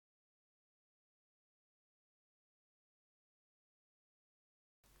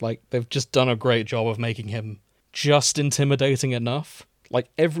Like, they've just done a great job of making him just intimidating enough. Like,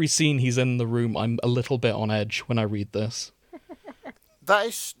 every scene he's in the room, I'm a little bit on edge when I read this.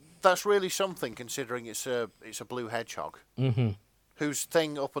 That's really something, considering it's a blue hedgehog. Mm-hmm. Whose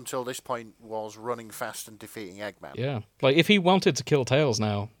thing up until this point was running fast and defeating Eggman. Yeah. Like, if he wanted to kill Tails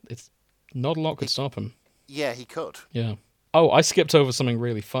now, it's not a lot could stop him. Yeah, he could. Yeah. Oh, I skipped over something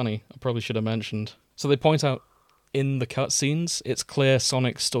really funny. I probably should have mentioned. So they point out in the cutscenes, it's clear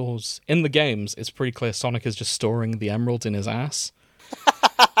Sonic stores... In the games, it's pretty clear Sonic is just storing the emerald in his ass.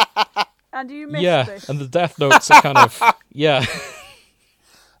 And you missed this. And the death notes are kind of... Yeah.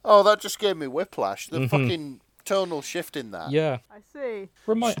 Oh, that just gave me whiplash. The fucking tonal shift in that. Yeah. I see.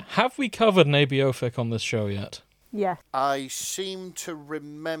 Have we covered an ABO fic on this show yet? Yeah. I seem to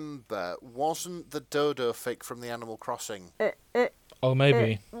remember, wasn't the Dodo fic from the Animal Crossing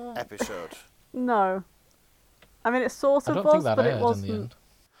Maybe. episode? No. I mean, it sort of I don't was, think that but aired it in wasn't. the end.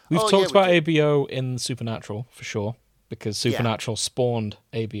 We've talked about ABO in Supernatural, for sure, because Supernatural spawned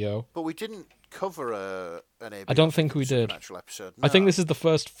ABO. But we didn't cover an ABO. I don't think we did. Supernatural episode. No. I think this is the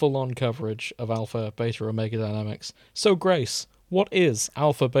first full-on coverage of Alpha, Beta, Omega Dynamics. So, Grace, what is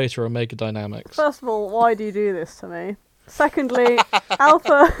Alpha, Beta, Omega Dynamics? First of all, why do you do this to me? Secondly,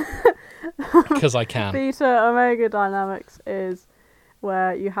 Alpha... Because I can. Beta Omega Dynamics is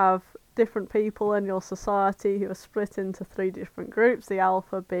where you have different people in your society who are split into 3 different groups. The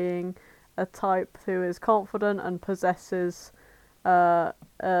Alpha being a type who is confident and possesses a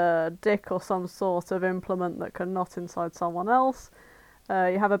dick or some sort of implement that can knot inside someone else.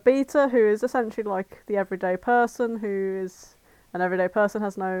 You have a Beta who is essentially like the everyday person, who is an everyday person,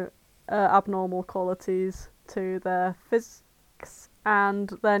 has no abnormal qualities to their physics.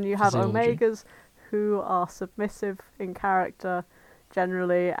 And then you have Omegas who are submissive in character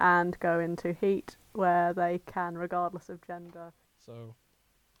generally and go into heat where they can, regardless of gender. So,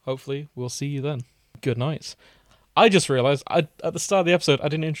 hopefully, we'll see you then. Good night. I just realised, at the start of the episode, I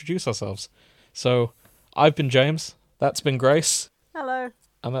didn't introduce ourselves. So, I've been James, that's been Grace. Hello.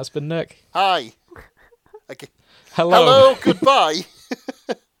 And that's been Nick. Hi. Okay. Hello, goodbye.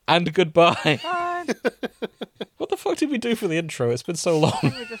 And goodbye. Bye. What the fuck did we do for the intro? It's been so long.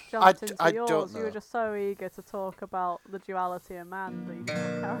 You just jumped into I yours. don't know. You were just so eager to talk about the duality of man that you got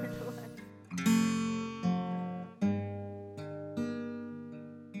carried away.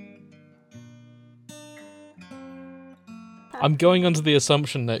 I'm going under the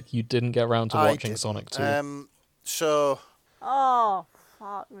assumption that you didn't get around to watching Sonic 2. So... Oh,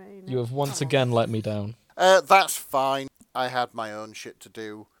 fuck me. You have once again let me down. That's fine. I had my own shit to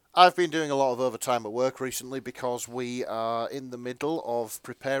do. I've been doing a lot of overtime at work recently because we are in the middle of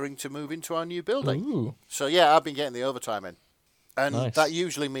preparing to move into our new building. Ooh. So yeah, I've been getting the overtime in. And Nice. that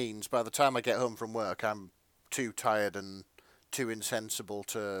usually means by the time I get home from work, I'm too tired and too insensible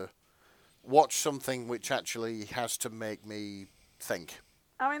to watch something which actually has to make me think.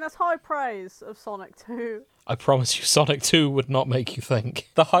 I mean, that's high praise of Sonic 2. I promise you, Sonic 2 would not make you think.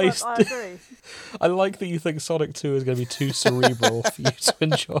 The heist. I agree. I like that you think Sonic 2 is going to be too cerebral for you to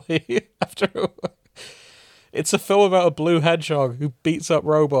enjoy. It's a film about a blue hedgehog who beats up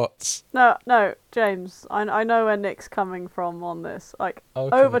robots. No, James. I know where Nick's coming from on this. Like,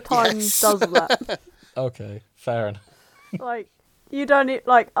 Okay. overtime does that. Okay, fair enough. Like, you don't need...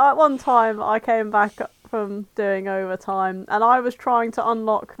 Like, at one time, I came back from doing overtime, and I was trying to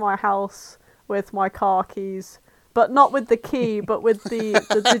unlock my house with my car keys, but not with the key, but with the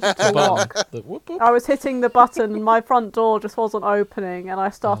digital lock. The whoop whoop. I was hitting the button, and my front door just wasn't opening, and I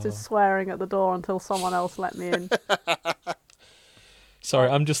started swearing at the door until someone else let me in. Sorry,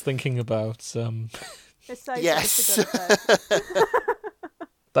 I'm just thinking about... It's safe, Yes. it's a good effect.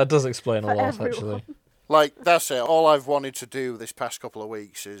 That does explain a For lot, everyone. actually. Like, that's it. All I've wanted to do this past couple of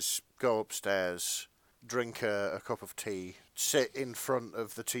weeks is go upstairs, drink a cup of tea, sit in front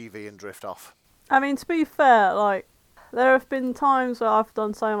of the TV and drift off. I mean, to be fair, like, there have been times where I've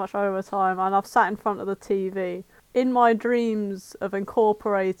done so much overtime and I've sat in front of the TV. In my dreams, I've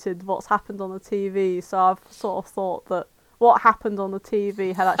incorporated what's happened on the TV, so I've sort of thought that what happened on the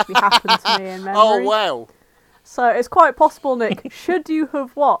TV had actually happened to me in memory. Oh, wow. So it's quite possible, Nick, should you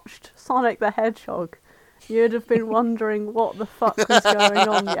have watched Sonic the Hedgehog, you'd have been wondering what the fuck was going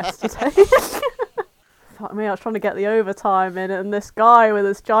on yesterday. Fuck me, I was trying to get the overtime in, and this guy with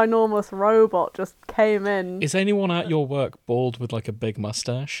this ginormous robot just came in. Is anyone at your work bald with like a big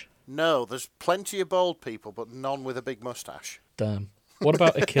mustache? No, there's plenty of bald people, but none with a big moustache. Damn. What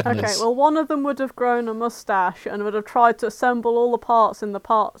about echidnas? Okay, well, one of them would have grown a moustache and would have tried to assemble all the parts in the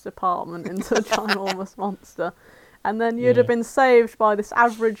parts department into a ginormous monster. And then you'd have been saved by this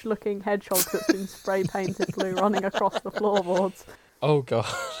average-looking hedgehog that's been spray-painted blue running across the floorboards. Oh,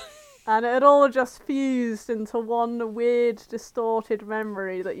 God. And it had all just fused into one weird, distorted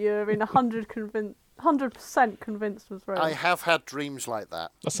memory that you're in 100% convinced was real. I have had dreams like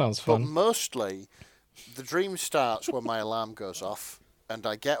that. That sounds But fun. mostly, the dream starts when my alarm goes off, and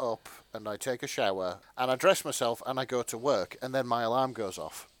I get up, and I take a shower, and I dress myself, and I go to work, and then my alarm goes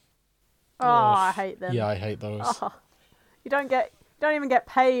off. Oh, I hate them. Yeah, I hate those. Oh, you don't even get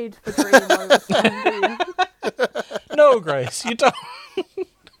paid for dream overtime, do you? No, Grace, you don't.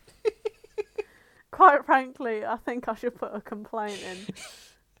 Quite frankly, I think I should put a complaint in.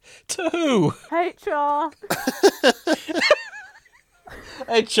 To who? HR.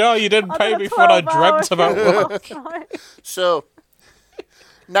 HR, you didn't I pay did a me for what I 12-hour dreamt about shift work. last night. So,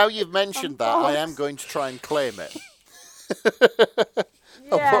 now you've mentioned that, I am boss. going to try and claim it.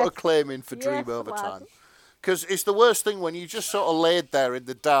 I'll put a Yes. claim in for dream Yes, lad. overtime. Because it's the worst thing when you just sort of laid there in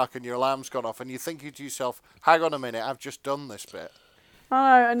the dark and your alarm's gone off and you're thinking to yourself, hang on a minute, I've just done this bit.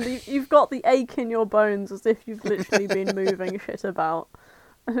 I know, and you've got the ache in your bones as if you've literally been moving shit about.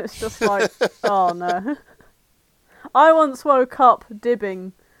 And it's just like, oh no. I once woke up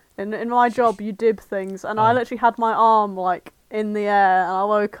dibbing. In my job, you dib things, and I literally had my arm, like, in the air, and I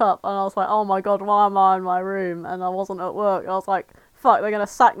woke up, and I was like, oh my god, why am I in my room? And I wasn't at work. I was like, fuck, they're going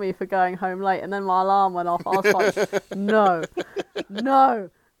to sack me for going home late. And then my alarm went off. I was like, no, no,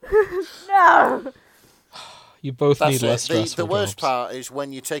 no. You both That's need less it. stressful The worst jobs. part is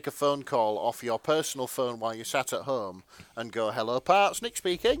when you take a phone call off your personal phone while you're sat at home and go, hello, parts, Nick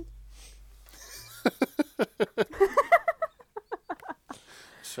speaking.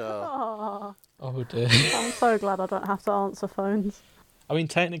 So, Oh dear. I'm so glad I don't have to answer phones. I mean,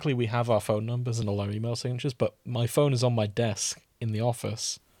 technically we have our phone numbers and all our email signatures, but my phone is on my desk in the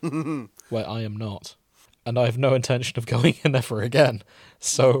office, where I am not. And I have no intention of going in ever again.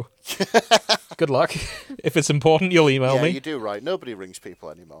 So, good luck. If it's important, you'll email yeah, me. you do right. Nobody rings people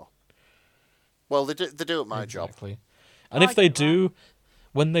anymore. Well, they do at my job. Exactly. And if I they get that. do,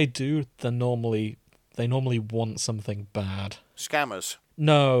 when they do, they normally want something bad. Scammers.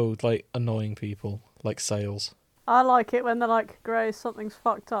 No, like annoying people, like sales. I like it when they're like, Grace, something's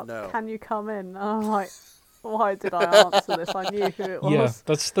fucked up. No. Can you come in? And I'm like, why did I answer this? I knew who it was.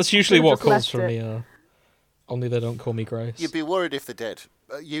 Yeah, that's usually Could've what just calls left from it. me. Only they don't call me Grace. You'd be worried if they did.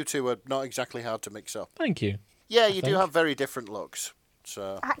 You two are not exactly hard to mix up. Thank you. Yeah, you do think. have very different looks.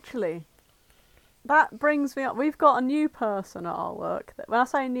 So Actually, that brings me up. We've got a new person at our work. When I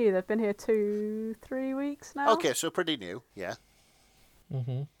say new, they've been here 2-3 weeks now. okay, so pretty new. Yeah.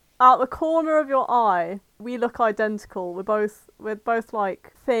 Mm-hmm. Out the corner of your eye, we look identical. We're both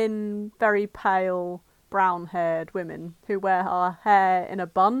like thin, very pale, brown-haired women who wear our hair in a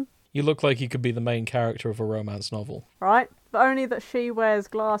bun, You look like you could be the main character of a romance novel. right? But only that she wears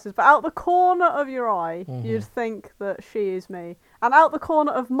glasses. But out the corner of your eye, you'd think that she is me. And out the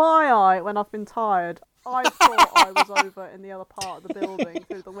corner of my eye, when I've been tired, I thought I was over in the other part of the building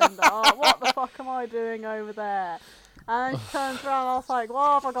through the window. Oh, what the fuck am I doing over there? And then she turns around and I was like,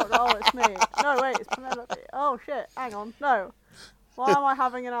 what have I got? Oh, it's me. No, wait, it's Penelope. Oh, shit, hang on. No. Why am I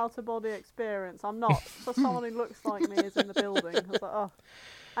having an out-of-body experience? I'm not. So someone who looks like me is in the building. I was like, oh.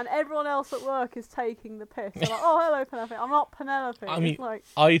 And everyone else at work is taking the piss. They're like, oh, hello, Penelope. I'm not Penelope. I mean, It's like,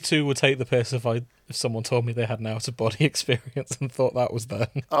 I too would take the piss if someone told me they had an out-of-body experience and thought that was them.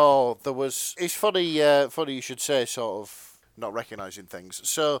 Oh, there was. It's funny. Funny you should say. Sort of not recognizing things.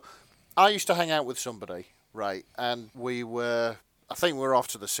 So, I used to hang out with somebody, right? And we were. I think we were off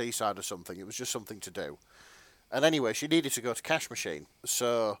to the seaside or something. It was just something to do. And anyway, she needed to go to cash machine.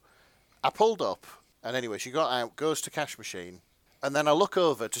 So, I pulled up. And anyway, she got out, goes to cash machine. And then I look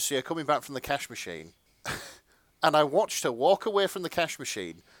over to see her coming back from the cash machine. And I watched her walk away from the cash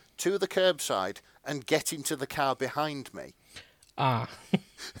machine to the curbside and get into the car behind me. Ah.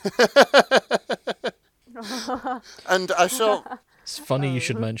 And I saw... It's funny you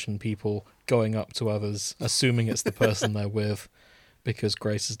should mention people going up to others, assuming it's the person they're with, because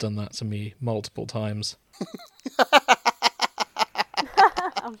Grace has done that to me multiple times.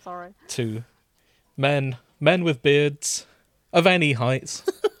 I'm sorry. To men with beards, of any height,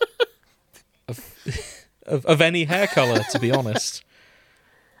 of any hair colour, to be honest.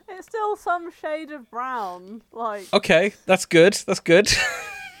 It's still some shade of brown. Like, Okay, that's good.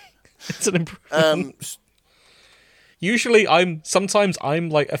 It's an improvement. Usually, sometimes I'm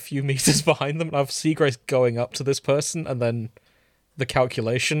like a few meters behind them, and I'll see Grace going up to this person, and then the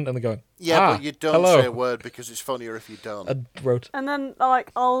calculation, and they're going, Yeah, but you don't hello. say a word because it's funnier if you don't. and then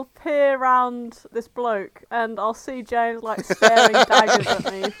like I'll peer around this bloke and I'll see James like staring daggers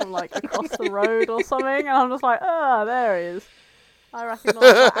at me from like across the road or something, and I'm just like, ah, there he is. I recognise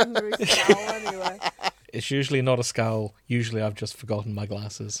that angry scowl anyway. It's usually not a scowl. Usually, I've just forgotten my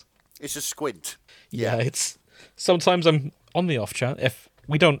glasses. It's a squint. Yeah, it's sometimes I'm on the off chance if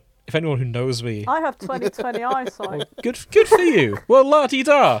anyone who knows me. I have 20/20 eyesight. Good for you. Well,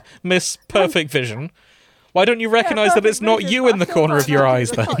 la-di-da, Miss Perfect Vision. Why don't you recognise that it's not you in the corner of your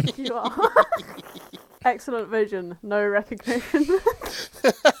eyes then? You are. Excellent vision, no recognition.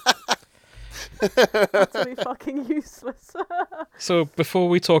 Utterly fucking useless. So before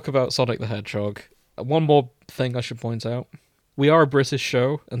we talk about Sonic the Hedgehog, one more thing I should point out. We are a British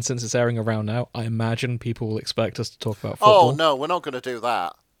show, and since it's airing around now, I imagine people will expect us to talk about football. Oh, no, we're not going to do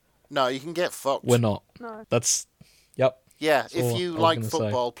that. No, you can get fucked. We're not. No. Yep. Yeah, That's if all you I was like gonna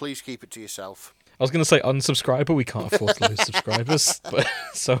football, please keep it to yourself. I was going to say unsubscribe, but we can't afford to lose subscribers. But,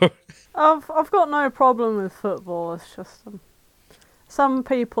 so I've got no problem with football. It's just some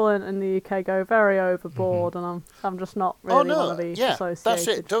people in the UK go very overboard, and I'm just not really want to be associated. That's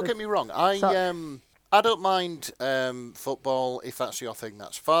it. Don't with get me wrong. I don't mind football. If that's your thing,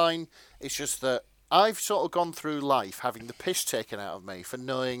 that's fine. It's just that I've sort of gone through life having the piss taken out of me for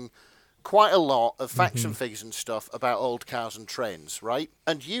knowing quite a lot of facts and figures and stuff about old cars and trains, right?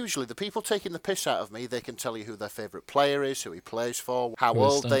 And usually the people taking the piss out of me, they can tell you who their favourite player is, who he plays for, how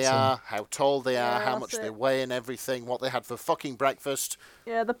old they are, how tall they are, how much they weigh and everything, what they had for fucking breakfast.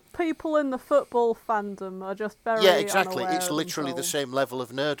 Yeah, the people in the football fandom are just very Yeah, exactly. unaware It's of literally the themselves. same level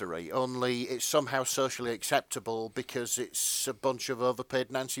of nerdery, only it's somehow socially acceptable because it's a bunch of overpaid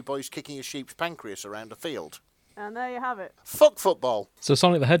Nancy boys kicking a sheep's pancreas around a field. And there you have it. Fuck football. So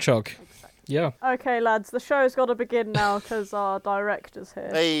Sonic the Hedgehog. Exactly. Yeah. Okay, lads, the show's got to begin now because our director's here.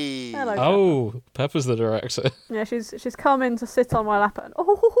 Hey. Hello. Oh, Pepper's the director. Yeah, she's come in to sit on my lap and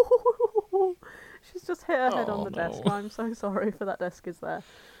she's just hit her head on the desk. I'm so sorry for that desk is there.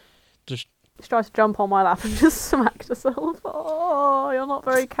 Just She tries to jump on my lap and just smacked herself. Oh, you're not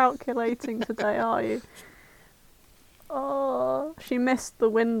very calculating today, are you? Oh, she missed the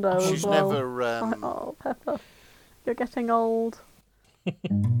window She's as well. never. Oh, Pepper, you're getting old.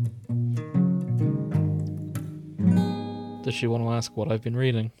 does she want to ask what I've been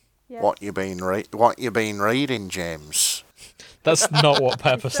reading? Yeah. What you been reading, James? That's not what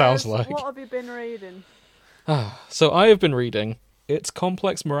Pepper She sounds says, like. What have you been reading? So I have been reading It's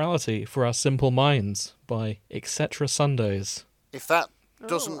Complex Morality for Our Simple Minds by Etc. Sundays. If that Oh,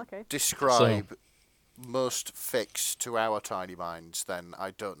 doesn't okay. describe most fix to our tiny minds, then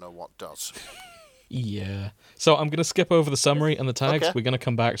I don't know what does. Yeah. So I'm going to skip over the summary and the tags. Okay. We're going to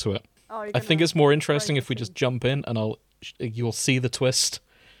come back to it. Oh, you're I think gonna it's more interesting break if we us just in. jump in and you'll see the twist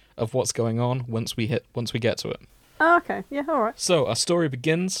of what's going on once we get to it. Oh, okay, yeah, all right. So our story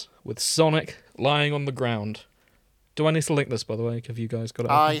begins with Sonic lying on the ground. Do I need to link this, by the way? Have you guys got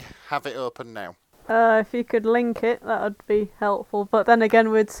it? I open? have it open now. If you could link it, that would be helpful. But then again,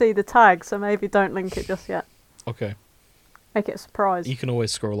 we'd see the tag, so maybe don't link it just yet. Okay. Make it a surprise. You can always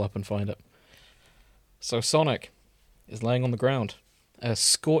scroll up and find it. So Sonic is laying on the ground. A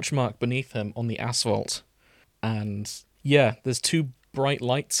scorch mark beneath him on the asphalt. And yeah, there's two bright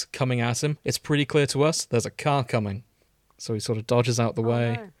lights coming at him. It's pretty clear to us there's a car coming. So he sort of dodges out the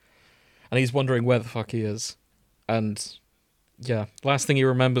way. No. And he's wondering where the fuck he is. And yeah, last thing he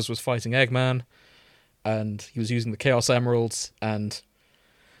remembers was fighting Eggman. And he was using the Chaos Emeralds. And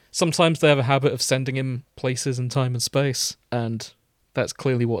sometimes they have a habit of sending him places in time and space. And that's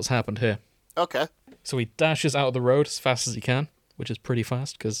clearly what's happened here. Okay. So he dashes out of the road as fast as he can, which is pretty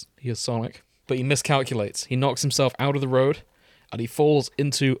fast because he is Sonic. But he miscalculates. He knocks himself out of the road and he falls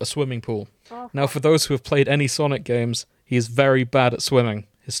into a swimming pool. Oh, Now, for those who have played any Sonic games, he is very bad at swimming,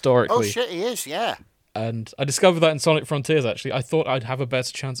 historically. Oh shit, he is, yeah. And I discovered that in Sonic Frontiers, actually. I thought I'd have a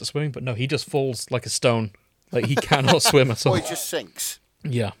better chance at swimming, but no, he just falls like a stone. Like, he cannot swim at all. Or he just sinks.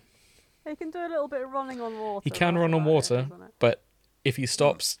 Yeah. he can do a little bit of running on water. He can that's run on about it, water, isn't it? but if he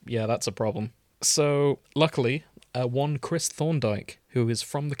stops, yeah, that's a problem. So, luckily, one Chris Thorndike, who is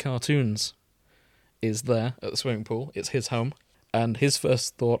from the cartoons, is there at the swimming pool. It's his home. And his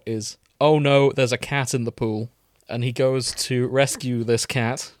first thought is, oh no, there's a cat in the pool. And he goes to rescue this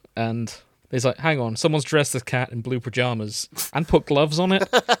cat, and he's like, hang on, someone's dressed this cat in blue pajamas and put gloves on it.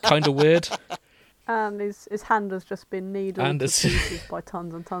 Kind of weird. And his hand has just been needled And to it's- pieces by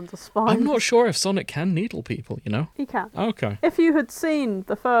tons and tons of spines. I'm not sure if Sonic can needle people, you know? He can. Okay. If you had seen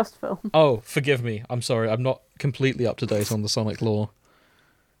the first film, Oh, forgive me. I'm sorry. I'm not completely up to date on the Sonic lore.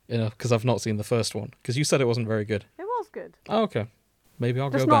 You know, because I've not seen the first one. Because you said it wasn't very good. it was good. Oh, okay. Maybe I'll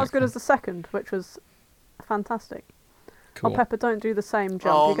Just go not back. as good then. as the second, which was fantastic. Cool. Oh, Pepper, don't do the same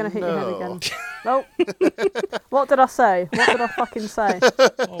jump. Oh, You're going to hit your head no. again. Nope. What did I say? What did I fucking say?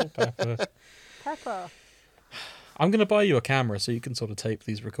 Oh, Pepper. Pepper. I'm going to buy you a camera so you can sort of tape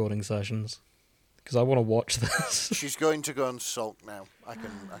these recording sessions. because I want to watch this. She's going to go and sulk now. I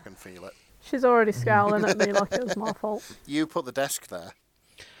can feel it. She's already scowling at me like it was my fault. You put the desk there.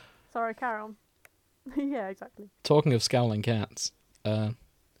 Sorry, carry on. Yeah, exactly. Talking of scowling cats,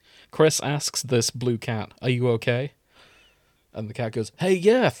 Chris asks this blue cat, "Are you okay?" And the cat goes, "Hey,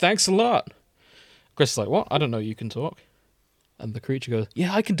 yeah, thanks a lot." Chris is like, "What? I don't know you can talk." And the creature goes,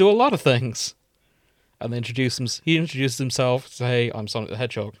 "Yeah, I can do a lot of things." And he introduces himself, to say, "Hey, I'm Sonic the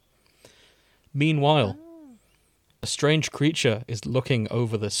Hedgehog." Meanwhile, a strange creature is looking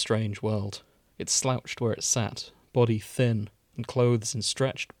over this strange world. It's slouched where it sat, body thin, and clothes in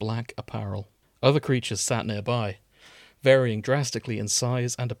stretched black apparel. Other creatures sat nearby, varying drastically in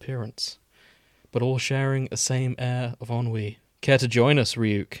size and appearance, but all sharing a same air of ennui. "Care to join us,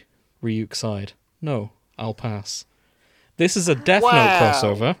 Ryuk?" Ryuk sighed. "No, I'll pass." This is a Death Note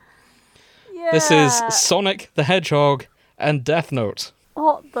crossover. Yeah. This is Sonic the Hedgehog and Death Note.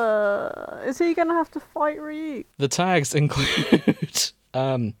 What the... Is he going to have to fight Ryuk? The tags include...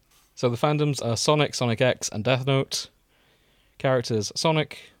 so the fandoms are Sonic, Sonic X, and Death Note. Characters: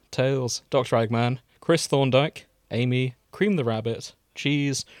 Sonic, Tails, Dr. Eggman, Chris Thorndike, Amy, Cream the Rabbit,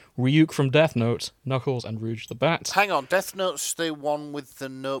 Cheese, Ryuk from Death Note, Knuckles, and Rouge the Bat. Hang on, Death Note's the one with the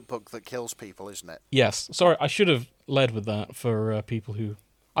notebook that kills people, isn't it? Yes. Sorry, I should have led with that for people who...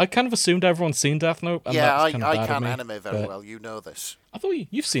 I kind of assumed everyone's seen Death Note. And Yeah, that's kind of I bad of can't me, anime very but well, you know this. I thought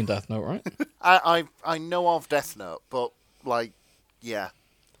you've seen Death Note, right? I know of Death Note, but, like, yeah.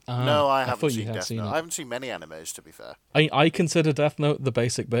 No, I haven't thought you seen had Death seen Note. it. I haven't seen many animes, to be fair. I consider Death Note the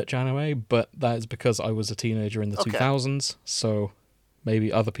basic bitch anime, but that is because I was a teenager in the 2000s, so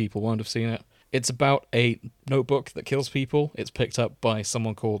maybe other people won't have seen it. It's about a notebook that kills people. It's picked up by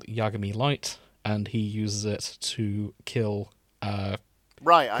someone called Yagami Light, and he uses it to kill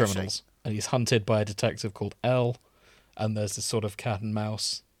Right, I criminals. see. And he's hunted by a detective called L, and there's this sort of cat and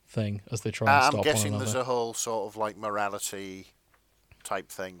mouse thing as they try and stop I'm one guessing another. there's a whole sort of, like, morality type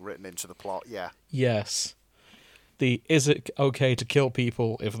thing written into the plot, yeah. Yes. Is it okay to kill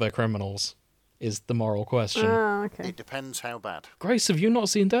people if they're criminals is the moral question. Oh, okay. It depends how bad. Grace, have you not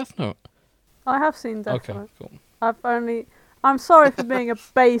seen Death Note? I have seen Death Okay, Note. cool. I'm sorry for being a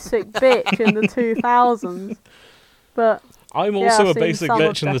basic bitch in the 2000s, but... I'm Yeah, also I've a seen basic some of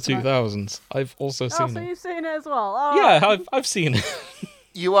bitch in the Death Note. 2000s. I've also Oh, seen so it. you've seen it as well? All Yeah, right. I've seen it.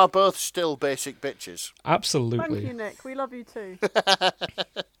 You are both still basic bitches. Absolutely. Thank you, Nick. We love you too.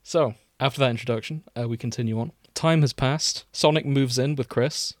 So, after that introduction, we continue on. Time has passed. Sonic moves in with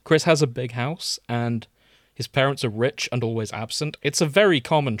Chris. Chris has a big house, and his parents are rich and always absent. It's a very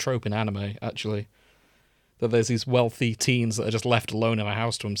common trope in anime, actually, that there's these wealthy teens that are just left alone in a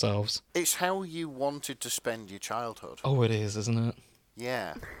house to themselves. It's how you wanted to spend your childhood. Oh, it is, isn't it?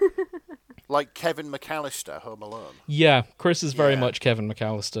 Yeah. Like Kevin McAllister, Home Alone. Yeah, Chris is very Yeah. much Kevin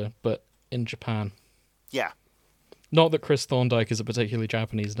McAllister, but in Japan. Yeah. Not that Chris Thorndike is a particularly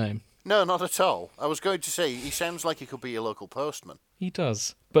Japanese name. No, not at all. I was going to say, he sounds like he could be your local postman. He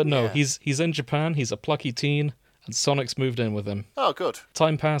does. But no, Yeah. he's in Japan, he's a plucky teen, and Sonic's moved in with him. Oh, good.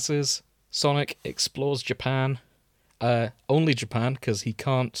 Time passes, Sonic explores Japan. Only Japan, because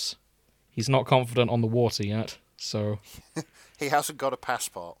he's not confident on the water yet, so... He hasn't got a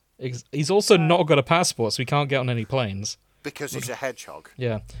passport He's also not got a passport, so he can't get on any planes. because he's a hedgehog.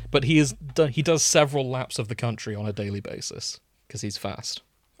 Yeah, but he does several laps of the country on a daily basis, because he's fast.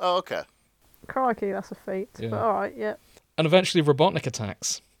 Oh, okay. Crikey, that's a feat. Yeah. But alright, yep. And eventually Robotnik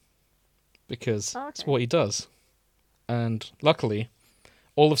attacks, because that's Okay. what he does. And luckily,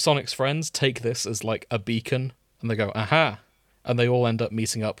 all of Sonic's friends take this as like a beacon, and they go, aha! And they all end up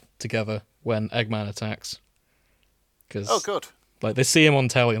meeting up together when Eggman attacks. Cause, Oh, good. like, they see him on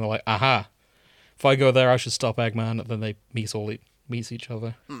telly, and they're like, aha! If I go there, I should stop Eggman, and then they meet each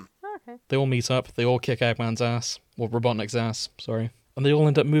other. Okay. They all meet up, they all kick Eggman's ass, or Robotnik's ass, sorry. And they all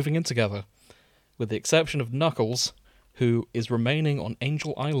end up moving in together, with the exception of Knuckles, who is remaining on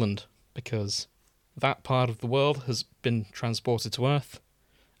Angel Island, because that part of the world has been transported to Earth,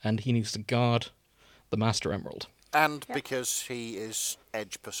 and he needs to guard the Master Emerald. And Yep. because he is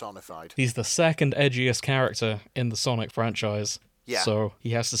Edge personified. He's the second edgiest character in the Sonic franchise, Yeah. so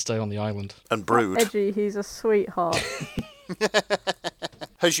he has to stay on the island. And Brood. Edgy, he's a sweetheart.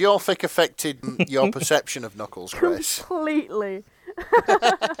 Has your fic affected your perception of Knuckles, Grace? Completely.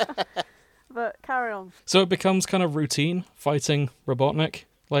 But carry on. So it becomes kind of routine fighting Robotnik.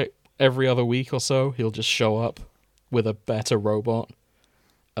 Like, every other week or so, he'll just show up with a better robot,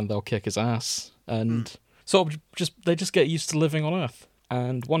 and they'll kick his ass. And sort of they just get used to living on Earth.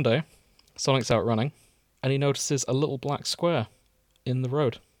 And one day, Sonic's out running, and he notices a little black square in the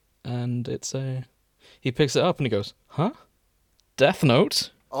road. And he picks it up and he goes, huh? Death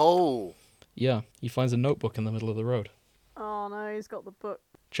Note? Oh. Yeah, he finds a notebook in the middle of the road. Oh no, he's got the book.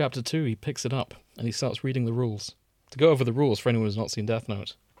 Chapter 2, he picks it up, and he starts reading the rules. To go over the rules for anyone who's not seen Death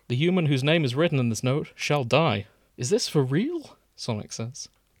Note. The human whose name is written in this note shall die. Is this for real? Sonic says.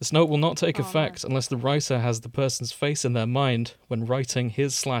 This note will not take effect unless the writer has the person's face in their mind when writing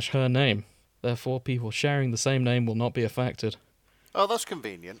his/her name. Therefore, people sharing the same name will not be affected. Oh, that's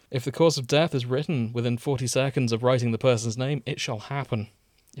convenient. If the cause of death is written within 40 seconds of writing the person's name, it shall happen.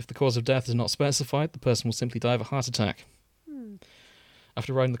 If the cause of death is not specified, the person will simply die of a heart attack.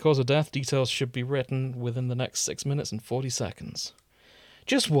 After writing the cause of death, details should be written within the next 6 minutes and 40 seconds.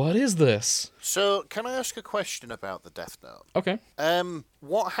 Just what is this? So, can I ask a question about the Death Note? Okay.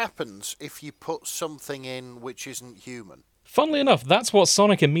 What happens if you put something in which isn't human? Funnily enough, that's what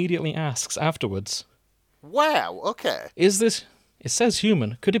Sonic immediately asks afterwards. Wow, okay. Is this... It says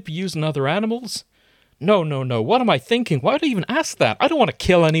human. Could it be used in other animals? No. What am I thinking? Why would I even ask that? I don't want to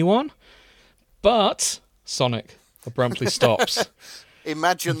kill anyone. But... Sonic abruptly stops.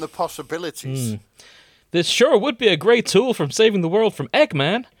 Imagine the possibilities. This sure would be a great tool from saving the world from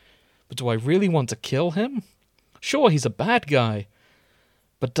Eggman. But do I really want to kill him? Sure, he's a bad guy.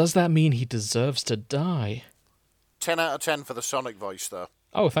 But does that mean he deserves to die? 10 out of 10 for the Sonic voice, though.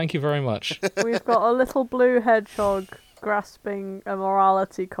 Oh, thank you very much. We've got a little blue hedgehog grasping a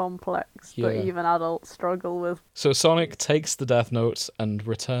morality complex that Yeah. even adults struggle with. So Sonic takes the Death Note and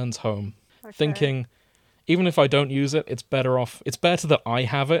returns home, Okay. thinking, even if I don't use it, it's better that I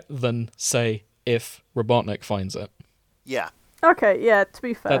have it than, say, if Robotnik finds it. Yeah. Okay, yeah, to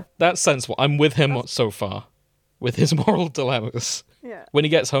be fair. That's sensible. I'm with him so far, with his moral dilemmas. Yeah. When he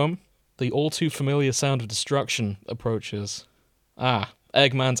gets home, the all-too-familiar sound of destruction approaches. Ah,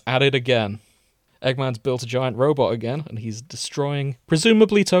 Eggman's at it again. Eggman's built a giant robot again, and he's destroying,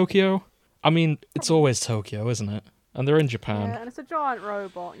 presumably Tokyo. I mean, it's always Tokyo, isn't it? And they're in Japan. Yeah, and it's a giant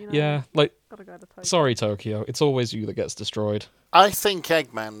robot, you know. Yeah, like, Gotta go to Tokyo. sorry, Tokyo. It's always you that gets destroyed. I think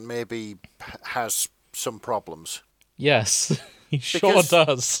Eggman maybe has some problems. Yes, he sure Because-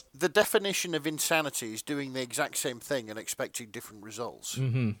 does. The definition of insanity is doing the exact same thing and expecting different results.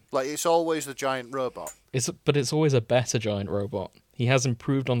 Mm-hmm. Like, it's always the giant robot. But it's always a better giant robot. He has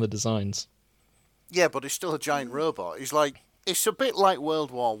improved on the designs. Yeah, but it's still a giant robot. It's a bit like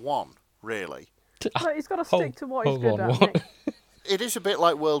World War One, really. But he's got to stick to what he's hold good on, at. what? Nick. It is a bit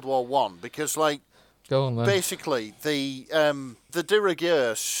like World War One because, like, Go on then. basically the de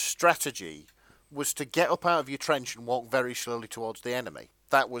rigueur strategy was to get up out of your trench and walk very slowly towards the enemy.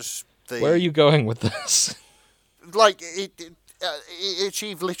 That was the. Where are you going with this? Like it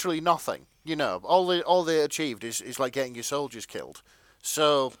achieved literally nothing. You know, all they achieved is like getting your soldiers killed.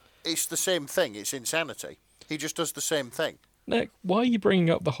 So it's the same thing. It's insanity. He just does the same thing. Nick, why are you bringing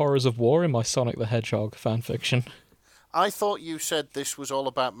up the horrors of war in my Sonic the Hedgehog fanfiction? I thought you said this was all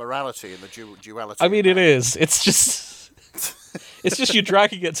about morality and the duality. I mean, of it man. is. It's just... it's just you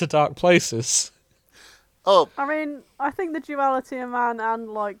dragging it to dark places. Oh, I mean, I think the duality of man and,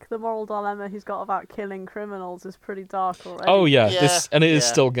 like, the moral dilemma he's got about killing criminals is pretty dark already. Oh, yeah. Yeah, And it is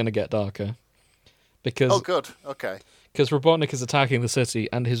yeah. still going to get darker. Because oh, good. Okay. Robotnik is attacking the city,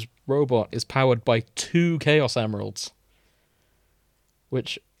 and his robot is powered by 2 Chaos Emeralds.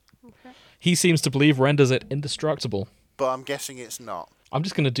 Which Okay. he seems to believe renders it indestructible. But I'm guessing it's not. I'm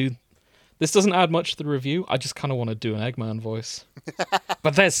just going to do... This doesn't add much to the review. I just kind of want to do an Eggman voice.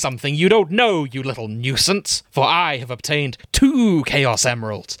 But there's something you don't know, you little nuisance. For I have obtained 2 Chaos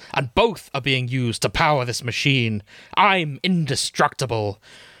Emeralds, and both are being used to power this machine. I'm indestructible.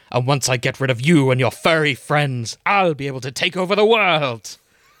 And once I get rid of you and your furry friends, I'll be able to take over the world.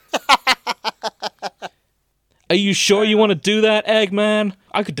 Are you sure you want to do that, Eggman?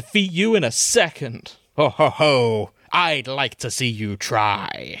 I could defeat you in a second. Ho ho ho. I'd like to see you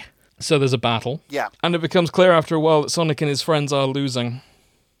try. So there's a battle. Yeah. And it becomes clear after a while that Sonic and his friends are losing.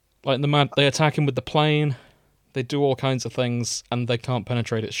 Like, they attack him with the plane, they do all kinds of things, and they can't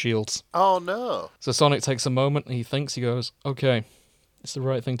penetrate its shields. Oh no. So Sonic takes a moment, and he thinks, he goes, okay, it's the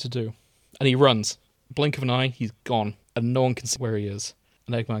right thing to do. And he runs. Blink of an eye, he's gone, and no one can see where he is.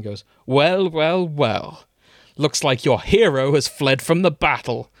 And Eggman goes, well. Looks like your hero has fled from the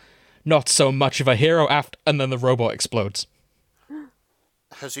battle. Not so much of a hero after... And then the robot explodes.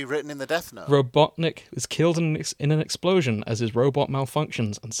 Has he written in the Death Note? Robotnik is killed in an explosion as his robot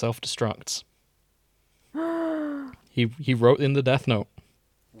malfunctions and self-destructs. He wrote in the Death Note.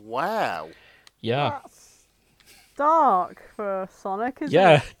 Wow. Yeah. That's dark for Sonic, isn't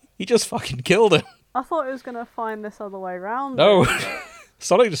Yeah, it? he just fucking killed him. I thought he was going to find this other way round. No, really, but-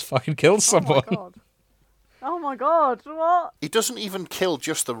 Sonic just fucking killed Oh someone. my god. Oh my god, what? He doesn't even kill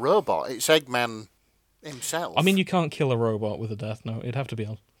just the robot. It's Eggman himself. I mean, you can't kill a robot with a Death Note. It'd have to be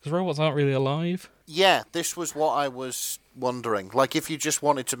Because robots aren't really alive. Yeah, this was what I was wondering. Like, if you just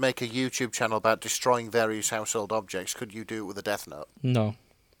wanted to make a YouTube channel about destroying various household objects, could you do it with a Death Note? No.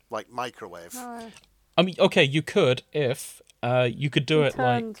 Like microwave? No. I mean, okay, you could if you could do He it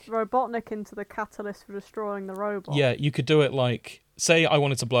turned like... Robotnik into the catalyst for destroying the robot. Yeah, you could do it like... Say I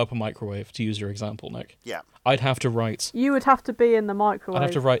wanted to blow up a microwave, to use your example, Nick. Yeah. I'd have to write... You would have to be in the microwave. I'd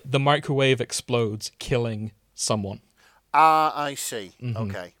have to write, the microwave explodes, killing someone. Ah, I see. Mhm.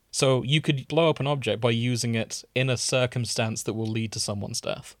 Okay. So you could blow up an object by using it in a circumstance that will lead to someone's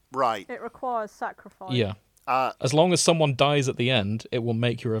death. Right. It requires sacrifice. Yeah. Uh, As long as someone dies at the end, it will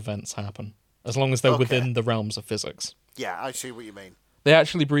make your events happen. As long as they're Okay. within the realms of physics. yeah, I see what you mean. They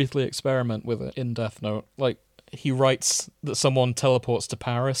actually briefly experiment with it in Death Note. Like, he writes that someone teleports to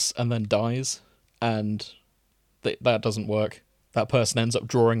Paris and then dies, and that doesn't work. That person ends up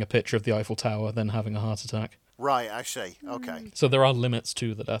drawing a picture of the Eiffel Tower, then having a heart attack. Right, I see. Okay. So there are limits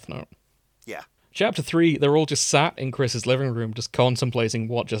to the Death Note. Yeah. Chapter 3, they're all just sat in Chris's living room, just contemplating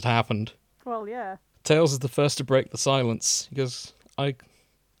what just happened. Well, yeah. Tails is the first to break the silence. He goes, I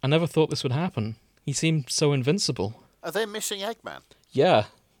never thought this would happen. He seemed so invincible. Are they missing Eggman? Yeah,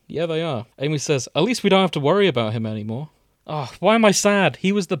 they are. Amy says, at least we don't have to worry about him anymore. Oh, why am I sad?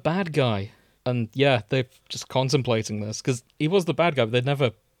 He was the bad guy. And yeah, they're just contemplating this, because he was the bad guy, but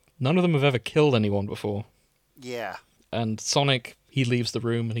none of them have ever killed anyone before. Yeah. And Sonic, he leaves the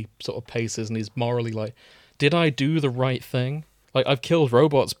room and he sort of paces and he's morally like, did I do the right thing? Like, I've killed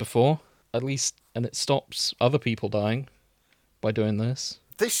robots before, at least, and it stops other people dying by doing this.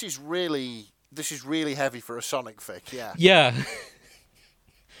 This is really heavy for a Sonic fic, yeah. Yeah.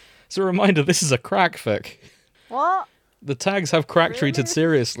 It's a reminder, this is a crack fic. What? The tags have crack treated Really?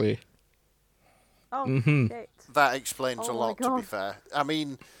 seriously. Oh, Mhm. shit. That explains Oh a my lot, to be God. fair. I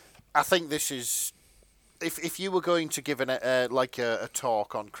mean, I think this is... If you were going to give a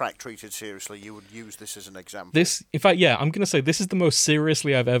talk on crack treated seriously, you would use this as an example. This, in fact, yeah, I'm going to say this is the most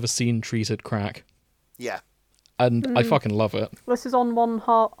seriously I've ever seen treated crack. Yeah. And I fucking love it. This is on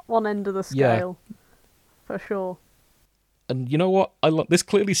one end of the Yeah. scale. For sure. And you know what? This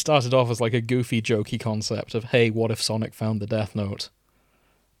clearly started off as like a goofy, jokey concept of, hey, what if Sonic found the Death Note?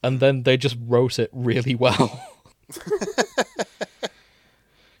 And then they just wrote it really well.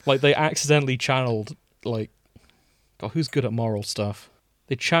 Like, they accidentally channeled, like... God, who's good at moral stuff?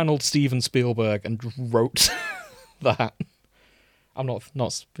 They channeled Steven Spielberg and wrote that. I'm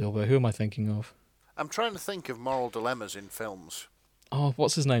not Spielberg. Who am I thinking of? I'm trying to think of moral dilemmas in films. Oh,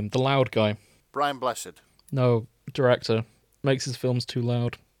 what's his name? The loud guy. Brian Blessed. No, director. Makes his films too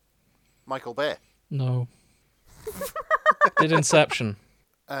loud. Michael Bay. No. Did Inception.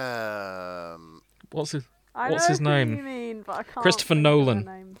 What's his... I What's know his who name? you mean, but I can't Christopher think of their Nolan.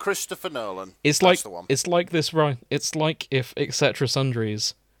 name. Christopher Nolan. It's That's like the one. it's like this, right? It's like if Etc.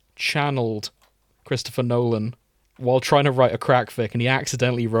 Sundries channeled Christopher Nolan while trying to write a crack fic, and he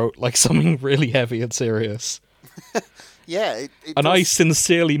accidentally wrote like something really heavy and serious. Yeah, it And does. I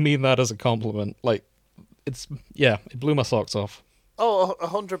sincerely mean that as a compliment. Like, it blew my socks off. Oh,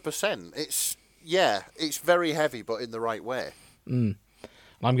 100%. It's very heavy, but in the right way. I'm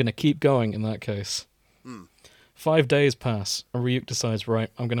going to keep going in that case. 5 days pass, and Ryuk decides, right,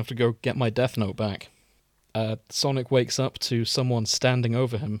 I'm going to have to go get my Death Note back. Sonic wakes up to someone standing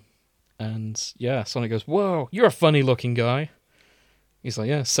over him, and yeah, Sonic goes, whoa, you're a funny-looking guy. He's like,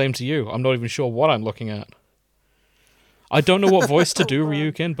 yeah, same to you. I'm not even sure what I'm looking at. I don't know what voice to do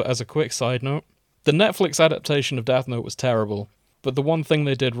Ryuk in, but as a quick side note, the Netflix adaptation of Death Note was terrible, but the one thing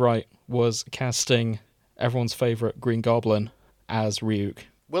they did right was casting everyone's favourite Green Goblin as Ryuk.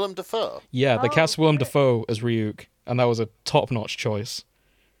 Willem Dafoe. Yeah, they Oh, cast Willem shit. Dafoe as Ryuk, and that was a top-notch choice,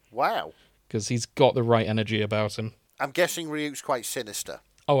 Wow. because he's got the right energy about him. I'm guessing Ryuk's quite sinister.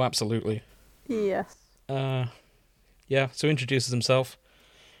 Oh, absolutely. Yes. Yeah, so he introduces himself.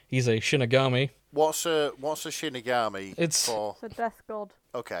 He's a Shinigami. What's a Shinigami It's- for? The death god.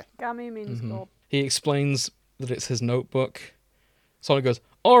 Okay. Gami means god. He explains that it's his notebook. Sonic goes,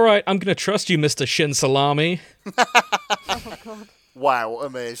 all right, I'm going to trust you, Mr. Shin Salami. Oh god. Wow,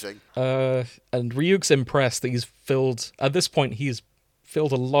 amazing. And Ryuk's impressed that he's filled a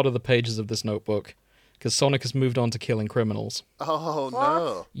lot of the pages of this notebook, because Sonic has moved on to killing criminals. Oh, What?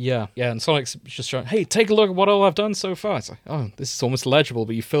 no. Yeah, and Sonic's just showing, hey, take a look at what all I've done so far. It's like, oh, this is almost legible,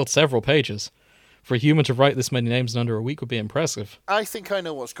 but you filled several pages. For a human to write this many names in under a week would be impressive. I think I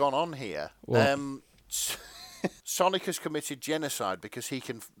know what's gone on here. What? Sonic has committed genocide because he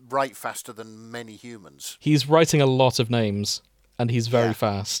can write faster than many humans. He's writing a lot of names, and he's very Yeah.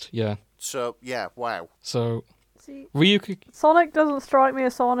 fast, yeah. So, yeah, wow. So, See, Ryuk, Sonic doesn't strike me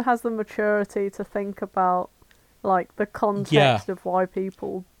as someone who has the maturity to think about, like, the context of why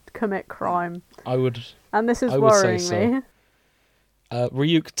people commit crime. I would And this is I would say worrying so. me.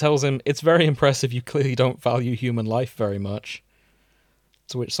 Ryuk tells him, "It's very impressive you clearly don't value human life very much."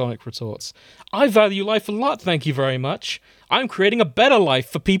 To which Sonic retorts, "I value life a lot, thank you very much. I'm creating a better life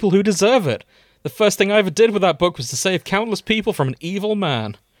for people who deserve it. The first thing I ever did with that book was to save countless people from an evil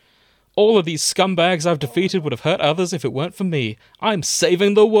man. All of these scumbags I've defeated would have hurt others if it weren't for me. I'm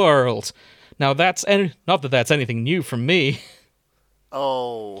saving the world. Now that's not that that's anything new from me."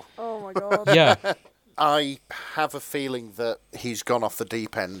 Oh. Oh my god. Yeah, I have a feeling that he's gone off the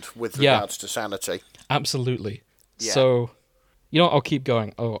deep end with Yeah. regards to sanity. absolutely. Yeah. So, you know what, I'll keep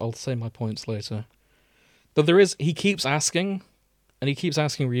going. Oh, I'll say my points later. Though he keeps asking, and he keeps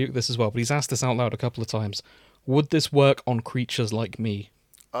asking Ryuk this as well, but he's asked this out loud a couple of times. Would this work on creatures like me?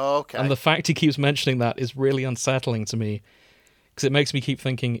 Okay. And the fact he keeps mentioning that is really unsettling to me, because it makes me keep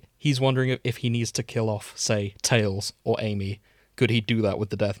thinking he's wondering if he needs to kill off, say, Tails or Amy. Could he do that with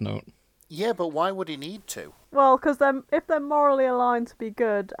the Death Note? Yeah, but why would he need to? Well, because if they're morally aligned to be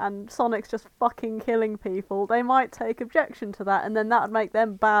good and Sonic's just fucking killing people, they might take objection to that, and then that would make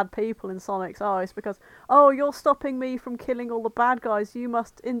them bad people in Sonic's eyes because, oh, you're stopping me from killing all the bad guys, you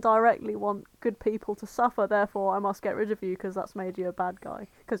must indirectly want good people to suffer, therefore I must get rid of you because that's made you a bad guy,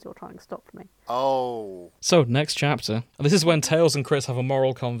 because you're trying to stop me. Oh. So, next chapter. This is when Tails and Chris have a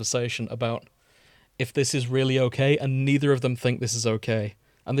moral conversation about if this is really okay, and neither of them think this is okay.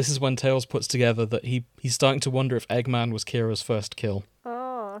 And this is when Tails puts together that he's starting to wonder if Eggman was Kira's first kill.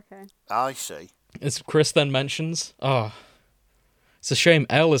 Oh, okay. I see. As Chris then mentions, it's a shame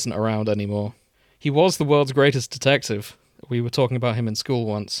L isn't around anymore. He was the world's greatest detective. We were talking about him in school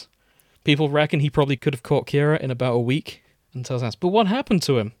once. People reckon he probably could have caught Kira in about a week. And Tails asks, but what happened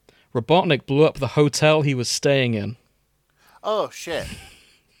to him? Robotnik blew up the hotel he was staying in. Oh, shit.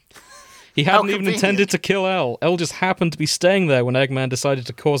 He How hadn't even convenient. intended to kill L. L just happened to be staying there when Eggman decided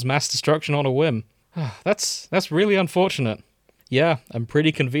to cause mass destruction on a whim. That's really unfortunate. Yeah, and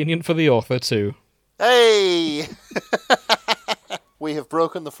pretty convenient for the author, too. Hey! We have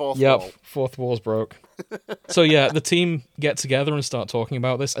broken the fourth Yep, wall. fourth wall's broke. So yeah, the team get together and start talking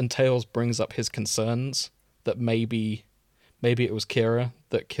about this, and Tails brings up his concerns that maybe it was Kira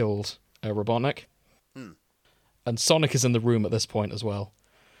that killed Robotnik. And Sonic is in the room at this point as well.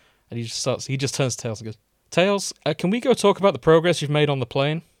 And he just turns to Tails and goes, Tails, can we go talk about the progress you've made on the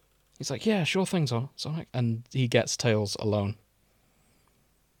plane? He's like, yeah, sure thing, Sonic. And he gets Tails alone.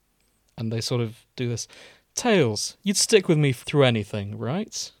 And they sort of do this. Tails, you'd stick with me through anything,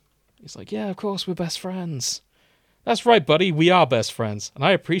 right? He's like, yeah, of course, we're best friends. That's right, buddy, we are best friends. And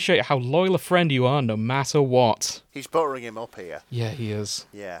I appreciate how loyal a friend you are no matter what. He's buttering him up here. Yeah, he is.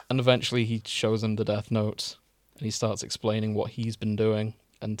 Yeah. And eventually he shows him the Death Note. And he starts explaining what he's been doing.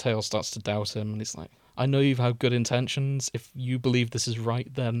 And Tails starts to doubt him. And he's like, I know you've had good intentions. If you believe this is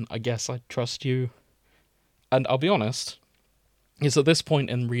right, then I guess I trust you. And I'll be honest, it's at this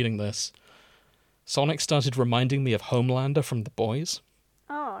point in reading this, Sonic started reminding me of Homelander from The Boys.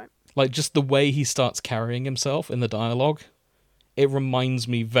 Alright. Like, just the way he starts carrying himself in the dialogue, it reminds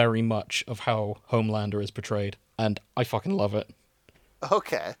me very much of how Homelander is portrayed. And I fucking love it.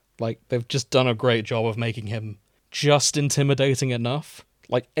 Okay. Like, they've just done a great job of making him just intimidating enough.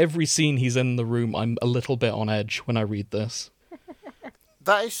 Like, every scene he's in the room, I'm a little bit on edge when I read this.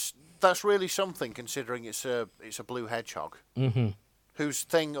 That's really something, considering it's a blue hedgehog. Mm-hmm. Whose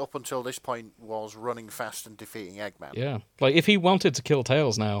thing up until this point was running fast and defeating Eggman. Yeah. Like, if he wanted to kill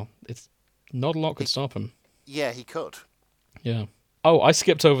Tails now, it's not a lot could stop him. Yeah, he could. Yeah. Oh, I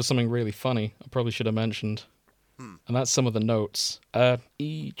skipped over something really funny I probably should have mentioned. And that's some of the notes. So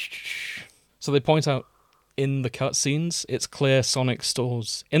they point out in the cutscenes, it's clear Sonic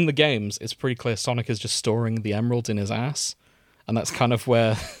stores... In the games, it's pretty clear Sonic is just storing the emeralds in his ass. And that's kind of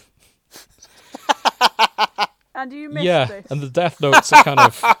where... And you missed yeah, this. and the Death Notes are kind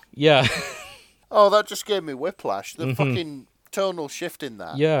of... Yeah. Oh, that just gave me whiplash. The fucking tonal shift in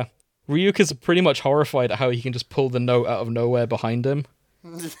that. Yeah. Ryuk is pretty much horrified at how he can just pull the note out of nowhere behind him.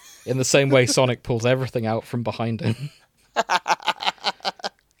 In the same way Sonic pulls everything out from behind him.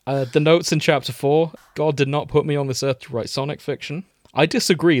 The notes in Chapter 4, God did not put me on this earth to write Sonic fiction. I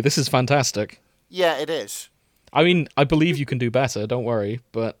disagree, this is fantastic. Yeah, it is. I mean, I believe you can do better, don't worry,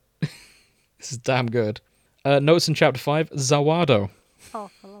 but this is damn good. Notes in Chapter 5, Zawado. Oh,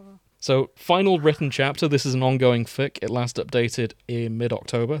 I love it. So, final written chapter, this is an ongoing fic. It last updated in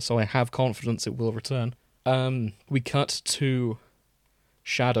mid-October, so I have confidence it will return. We cut to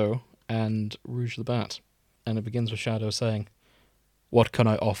Shadow and Rouge the Bat, and it begins with Shadow saying, what can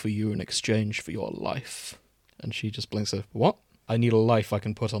I offer you in exchange for your life? And she just blinks at, what? I need a life I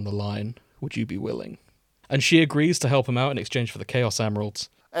can put on the line. Would you be willing? And she agrees to help him out in exchange for the Chaos Emeralds.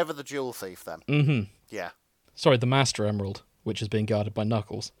 Ever the jewel thief, then. Mm-hmm. Yeah. Sorry, the Master Emerald, which is being guarded by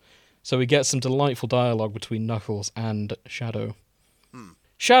Knuckles. So we get some delightful dialogue between Knuckles and Shadow.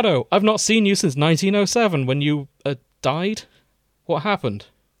 Shadow, I've not seen you since 1907 when you died. What happened?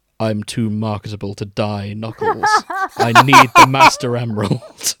 I'm too marketable to die, Knuckles. I need the Master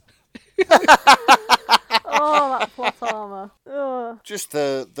Emerald. Oh, that plot armor. Ugh. Just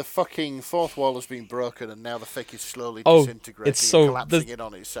the fucking fourth wall has been broken, and now the fig is slowly Oh, disintegrating it's so... and collapsing in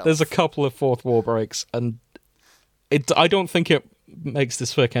on itself. There's a couple of fourth wall breaks, and I don't think it makes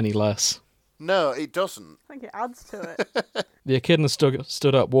this fic any less. No, it doesn't. I think it adds to it. The echidna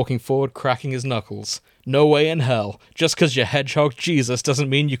stood up, walking forward, cracking his knuckles. No way in hell. Just because you're Hedgehog Jesus doesn't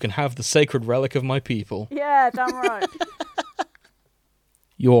mean you can have the sacred relic of my people. Yeah, damn right.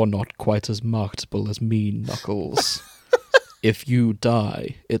 You're not quite as marketable as me, Knuckles. If you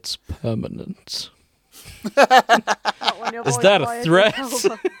die, it's permanent. Not when you're Is voiced that a by Idris threat?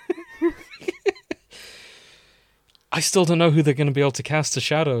 Elba. I still don't know who they're going to be able to cast a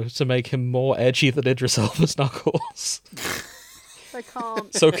Shadow to make him more edgy than Idris Elba's Knuckles. They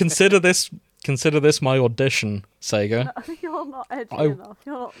can't. So consider this my audition, Sega. No, you're not edgy I- enough.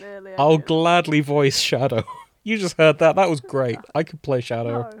 You're not nearly edgy I'll enough. gladly voice Shadow. You just heard that. That was great. I could play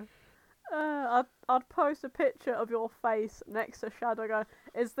Shadow. No. I'd post a picture of your face next to Shadow going,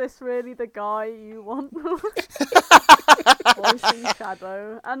 is this really the guy you want? Voicing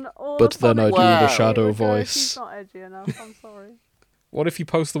Shadow. And all But the then I Sonic do the people Shadow would go, voice. He's not edgy enough, I'm sorry. What if you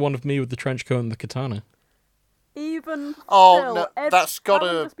post the one of me with the trench coat and the katana? Even Oh, still, no, that's that gotta-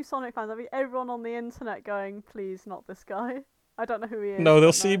 wouldn't just be Sonic fans. That'd be everyone on the internet going, please, not this guy. I don't know who he is. No, they'll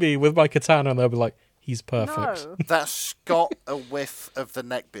but see me with my katana and they'll be like, he's perfect. No, That's got a whiff of the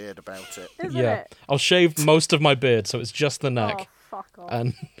neckbeard about it. isn't Yeah. it? I'll shave most of my beard, so it's just the neck. Oh, fuck off.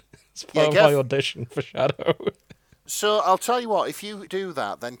 And it's Yeah, part of get my f- audition for Shadow. So I'll tell you what, if you do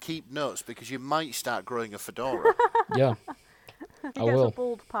that, then keep notes, because you might start growing a fedora. Yeah. He I gets will. a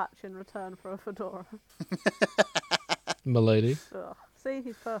bald patch in return for a fedora. Milady. Ugh. See,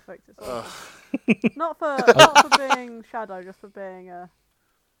 he's perfect. It's awesome. not for being Shadow, just for being a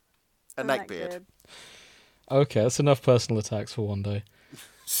neckbeard. Okay, that's enough personal attacks for one day.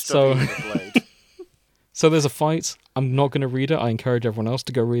 Studying the blade. So there's a fight. I'm not going to read it. I encourage everyone else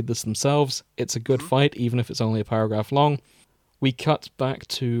to go read this themselves. It's a good fight, even if it's only a paragraph long. We cut back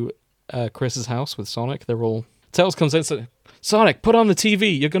to Chris's house with Sonic. They're all... Tails comes in and says, Sonic, put on the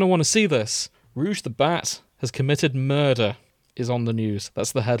TV. You're going to want to see this. Rouge the Bat has committed murder, is on the news.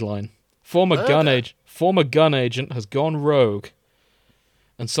 That's the headline. Former gun agent has gone rogue.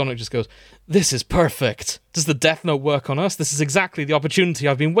 And Sonic just goes, this is perfect. Does the Death Note work on us? This is exactly the opportunity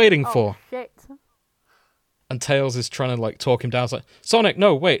I've been waiting for. Shit. And Tails is trying to talk him down. It's like, Sonic,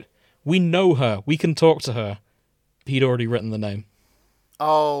 no, wait. We know her. We can talk to her. He'd already written the name.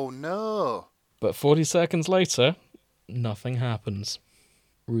 Oh, no. But 40 seconds later, nothing happens.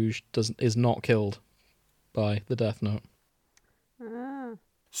 Rouge is not killed by the Death Note. Ah,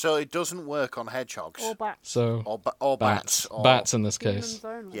 So it doesn't work on hedgehogs. or bats. So, Or bats. Or... Bats in this case.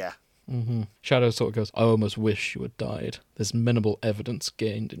 Humans only. Yeah. Shadow sort of goes, I almost wish you had died. There's minimal evidence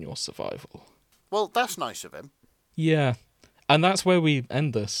gained in your survival. Well, that's nice of him. Yeah. And that's where we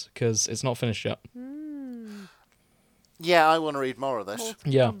end this, because it's not finished yet. Yeah, I want to read more of this.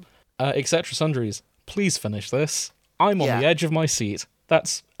 Yeah. Etc. Sundries, please finish this. I'm on Yeah. the edge of my seat.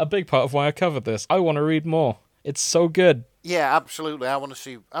 That's a big part of why I covered this. I want to read more. It's so good. Yeah, absolutely. I want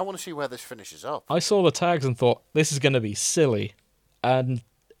to see where this finishes up. I saw the tags and thought, this is going to be silly. And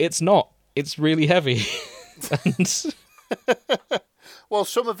it's not. It's really heavy. And Well,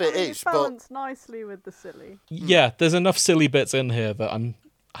 some of it It's is, but balanced nicely with the silly. yeah, there's enough silly bits in here that I'm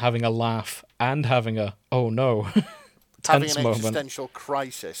having a laugh and having a, oh no, having tense an moment. existential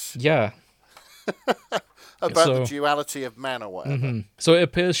crisis Yeah. about So- the duality of man or whatever. So it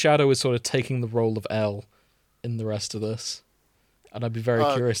appears Shadow is sort of taking the role of L in the rest of this. And I'd be very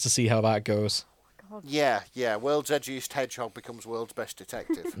curious to see how that goes. Yeah. World's edgiest hedgehog becomes world's best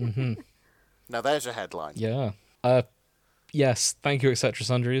detective. Now there's a headline. Yeah. Yes, thank you, etc.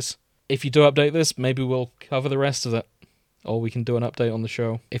 Sundries. If you do update this, maybe we'll cover the rest of it. Or we can do an update on the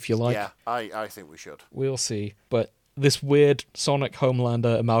show, if you like. Yeah, I think we should. We'll see. But this weird Sonic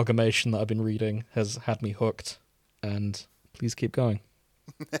Homelander amalgamation that I've been reading has had me hooked. And please keep going.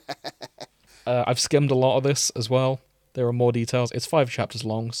 I've skimmed a lot of this as well. There are more details. It's 5 chapters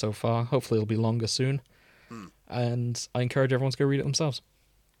long so far. Hopefully it'll be longer soon. And I encourage everyone to go read it themselves.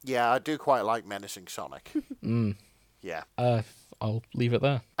 Yeah, I do quite like menacing Sonic. Yeah. I'll leave it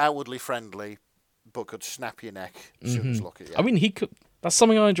there. Outwardly friendly, but could snap your neck as soon as you look at you. I mean, he could. That's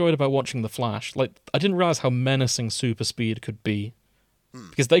something I enjoyed about watching The Flash. I didn't realize how menacing super speed could be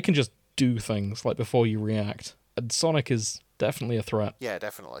Because they can just do things, like, before you react. And Sonic is definitely a threat. Yeah,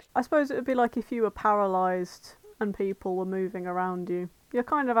 definitely. I suppose it would be like if you were paralysed and people were moving around you. You're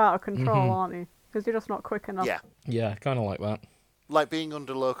kind of out of control, aren't you? Because you're just not quick enough. Yeah. Yeah, kind of like that. Like being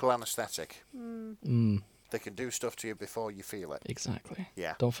under local anaesthetic. Mm, They can do stuff to you before you feel it. exactly.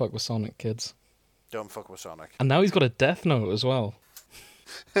 Yeah. Don't fuck with Sonic, kids. Don't fuck with Sonic. And now he's got a death note as well.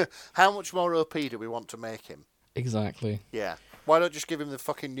 How much more OP do we want to make him? Exactly. Yeah. Why not just give him the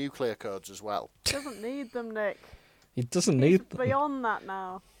fucking nuclear codes as well? He doesn't need them, Nick. He doesn't He's need them. beyond that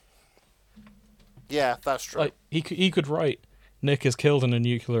now. Yeah, that's true. Like, he could write, Nick is killed in a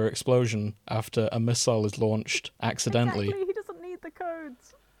nuclear explosion after a missile is launched accidentally. Exactly, he doesn't need the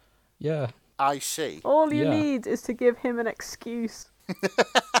codes. Yeah. I see. All you Yeah. need is to give him an excuse.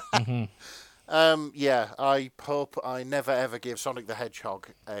 Yeah, I hope I never ever give Sonic the Hedgehog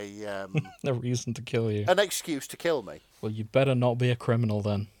A reason to kill you. an excuse to kill me. Well, you better not be a criminal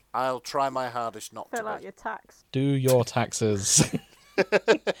then. I'll try my hardest not Fill to out be. your tax. Do your taxes.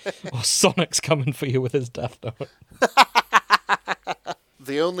 Or Sonic's coming for you with his death note.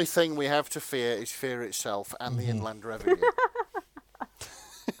 The only thing we have to fear is fear itself and the inland revenue.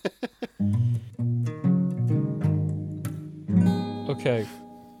 Okay,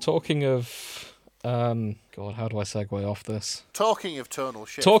 talking of... God, how do I segue off this? Talking of tonal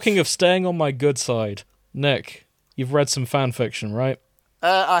shifts. Talking of staying on my good side. Nick, you've read some fan fiction, right?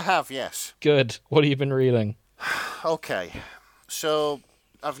 I have, yes. Good. What have you been reading? Okay, so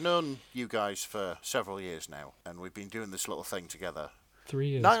I've known you guys for several years now, and we've been doing this little thing together. 3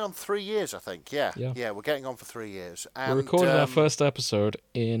 years. Nigh on 3 years, I think. Yeah, Yeah. we're getting on for 3 years. And, We recorded our first episode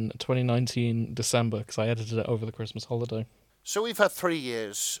in 2019 December, because I edited it over the Christmas holiday. So we've had 3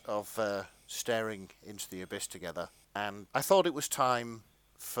 years of staring into the abyss together, and I thought it was time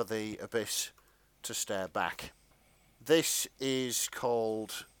for the abyss to stare back. This is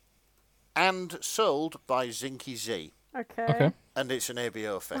called And Sold by Zinky Z, Okay. and it's an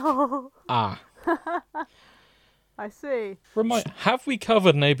ABO fic. Oh, Ah. I see. Have we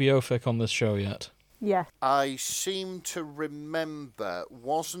covered an ABO fic on this show yet? Yes. I seem to remember,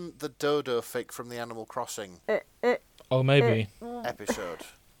 wasn't the Dodo fic from the Animal Crossing Oh, maybe. episode?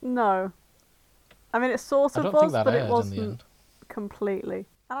 No. I mean, it sort I of don't was, think that but aired it in the wasn't end. completely.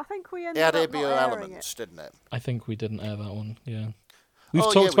 And I think we It ended had up ABO not airing elements, it. didn't it? I think we didn't air that one, yeah. We've Oh,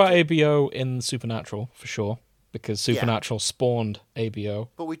 yeah, talked we about did. ABO in Supernatural, for sure, because Supernatural spawned ABO.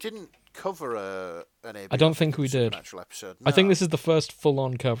 But we didn't cover an ABO I don't fic think in we the did. Supernatural episode. I think No. this is the first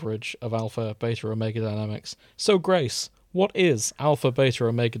full-on coverage of Alpha, Beta, Omega Dynamics. So, Grace, what is Alpha, Beta,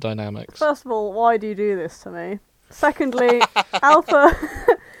 Omega Dynamics? First of all, why do you do this to me? Secondly, alpha,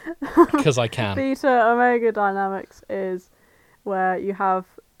 Because I can. beta, omega dynamics is where you have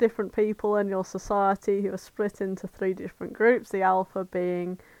different people in your society who are split into 3 different groups. The alpha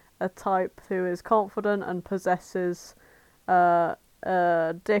being a type who is confident and possesses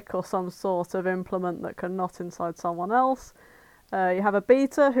a dick or some sort of implement that can knot inside someone else. You have a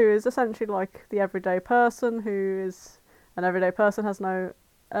beta who is essentially like the everyday person, who is an everyday person, has no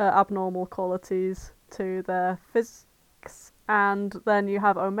abnormal qualities to their physics. And then you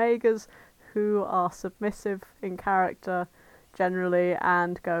have omegas who are submissive in character generally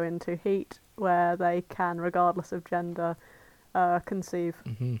and go into heat where they can, regardless of gender, conceive.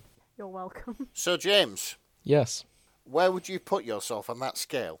 Mm-hmm. You're welcome. So, James, Yes. where would you put yourself on that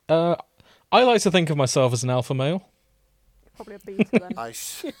scale? I like to think of myself as an alpha male. Probably a beta then.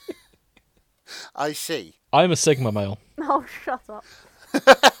 I see. I'm a sigma male, Oh, shut up.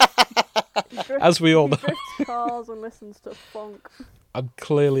 He drifts- as we all he know. drifts cars and listens to funk. I'm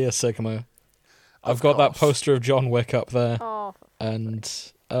clearly a sigma. I've Of got that course. poster of John Wick up there, Oh, and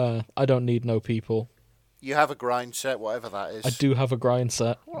I don't need no people. You have a grind set, whatever that is. I do have a grind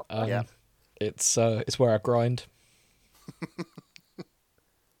set. Yeah. It's where I grind.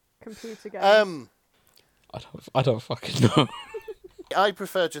 computer game. I don't fucking know. I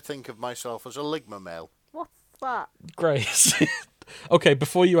prefer to think of myself as a Ligma male. What's that? Grace. Okay,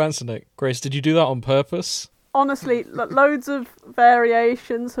 before you answer, Nick, Grace, did you do that on purpose? Honestly, loads of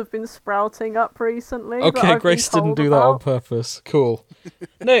variations have been sprouting up recently. that Okay, I've Grace been didn't told do that on about. purpose. Cool.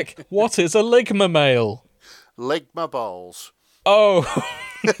 Nick, what is a ligma male? Ligma balls. Oh,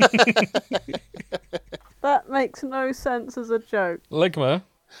 That makes no sense as a joke. ligma.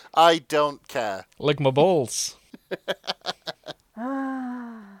 I don't care. Ligma balls.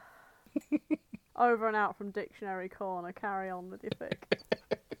 Over and out from Dictionary Corner. Carry on with your fic.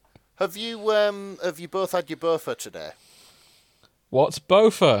 Have you both had your bofa today? What's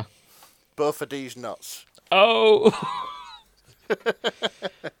bofa? Bofa D's nuts. Oh,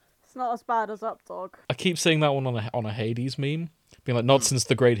 It's not as bad as Updog. I keep seeing that one on a Hades meme. Being like, not since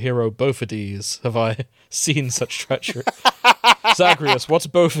the great hero Bophades have I seen such treachery. Zagreus, what's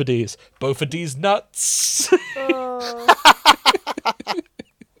Bophades? Bophades nuts! Oh.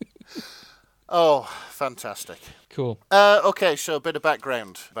 Oh, fantastic. Cool. Okay, so a bit of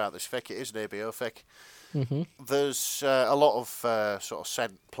background about this fic. It is an ABO fic. Mm-hmm. There's a lot of sort of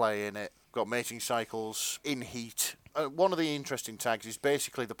scent play in it. Got mating cycles in heat. One of the interesting tags is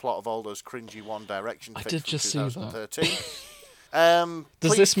basically the plot of all those cringy One Direction I fics did from just see that. 2013. Does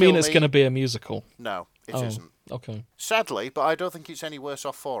Please this mean Kill it's Me- going to be a musical? No, it Oh, not okay. Sadly, but I don't think it's any worse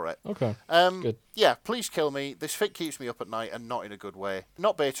off for it. Okay. Good. Yeah, Please Kill Me. This fic keeps me up at night and not in a good way.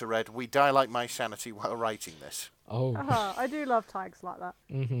 Not beta red. We die like my sanity while writing this. Oh. I do love tags like that.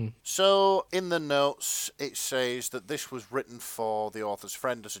 Mm-hmm. So, in the notes, it says that this was written for the author's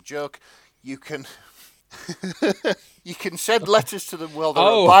friend as a joke. You can you can send letters to them while they're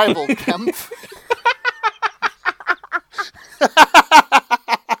Oh. at Bible camp.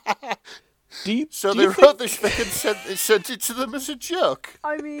 So they wrote this fic and sent it to them as a joke.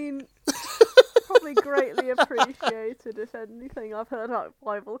 I mean, probably greatly appreciated if anything I've heard about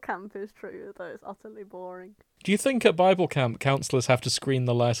Bible camp is true, though it's utterly boring. Do you think at Bible camp counsellors have to screen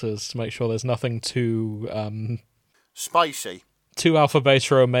the letters to make sure there's nothing too Spicy. too alpha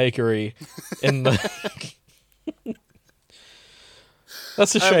beta omega-y in the...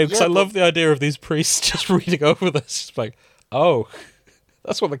 That's a shame, because yeah, I love the idea of these priests just reading over this. It's like, oh,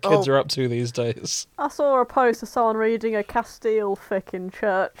 that's what the kids are up to these days. I saw a post of someone reading a Castile fic in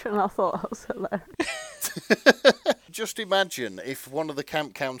church, and I thought that was hilarious. Just imagine if one of the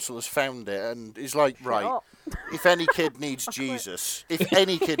camp counsellors found it and is like, right, up. if any kid needs Jesus,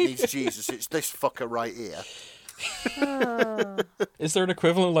 it's this fucker right here. Is there an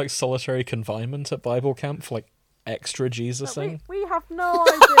equivalent like solitary confinement at Bible camp for like extra Jesusing? We have no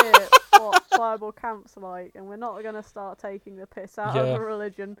idea what Bible camp's like, and we're not going to start taking the piss out of Yeah. the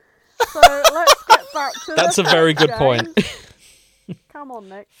religion. So let's get back to That's the a very good James. point. Come on,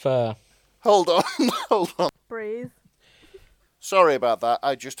 Nick. Fair. Hold on. Breathe. Sorry about that.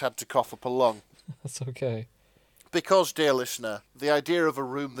 I just had to cough up a lung. That's okay. Because, dear listener, the idea of a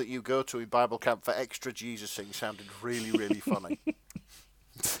room that you go to in Bible camp for extra Jesusing sounded really, really funny.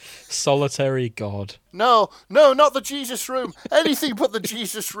 Solitary God. No, not the Jesus room. Anything but the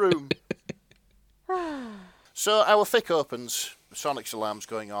Jesus room. So our fic opens. Sonic's alarm's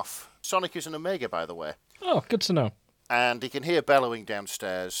going off. Sonic is an Omega, by the way. Oh, good to know. And he can hear bellowing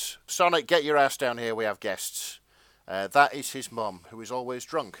downstairs. Sonic, get your ass down here. We have guests. That is his mum, who is always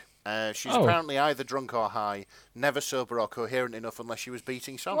drunk. She's apparently either drunk or high, never sober or coherent enough unless she was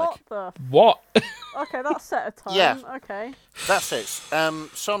beating Sonic. What the? What? Okay, that's set a time. Yeah. Okay. That's it.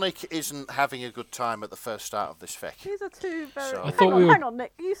 Sonic isn't having a good time at the first start of this fic. These are two very... So- I thought Hang on,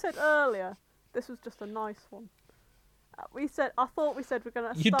 Nick. You said earlier this was just a nice one. I thought we said we're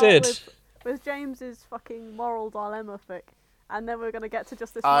going to You start did. with James's fucking moral dilemma fic, and then we're going to get to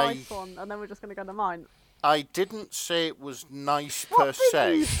just this I- nice one, and then we're just going to go to mine. I didn't say it was nice What per did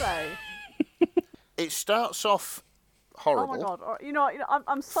se. you say? It starts off horrible. Oh my god! You know,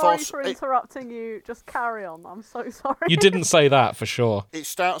 I'm sorry False- for it- interrupting you. Just carry on. I'm so sorry. You didn't say that for sure. It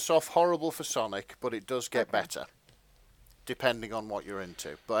starts off horrible for Sonic, but it does get better, depending on what you're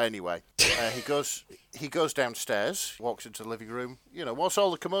into. But anyway, he goes downstairs, walks into the living room. You know, what's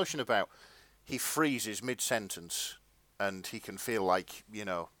all the commotion about? He freezes mid-sentence, and he can feel like, you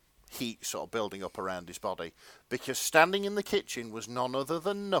know, heat sort of building up around his body, because standing in the kitchen was none other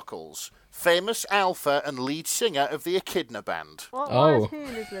than Knuckles, famous alpha and lead singer of the Echidna band. Why Oh. is he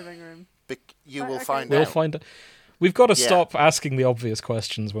in his living room? You Right, will okay. find We'll out. find out. We've got to Yeah. stop asking the obvious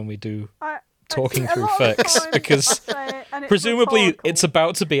questions when we do talking See, a through lot of the fics, time because I say it and it's presumably rhetorical. it's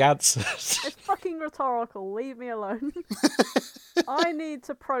about to be answered. It's fucking rhetorical. Leave me alone. I need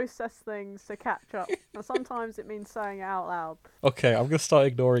to process things to catch up, and sometimes it means saying it out loud. Okay, I'm going to start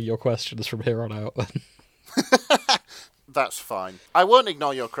ignoring your questions from here on out then. That's fine. I won't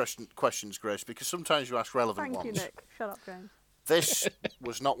ignore your questions, Grace, because sometimes you ask relevant Thank ones. you, Nick. Shut up, James. This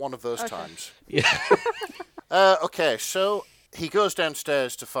was not one of those Okay. times. Yeah. Okay, so he goes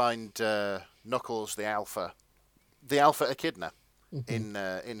downstairs to find Knuckles, the alpha echidna,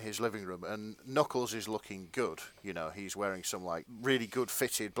 in his living room, and Knuckles is looking good. You know, he's wearing some like really good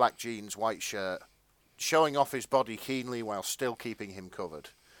fitted black jeans, white shirt, showing off his body keenly while still keeping him covered.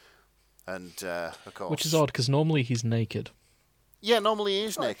 And of course, Which is odd, because normally he's naked. Yeah, normally he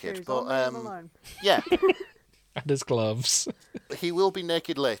is Got naked, shoes but on, leave him alone. yeah, And his gloves. he will be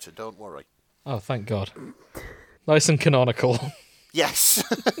naked later. Don't worry. Oh, thank God. Nice and canonical. Yes.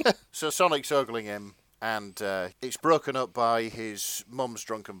 So Sonic's ogling him. And it's broken up by his mum's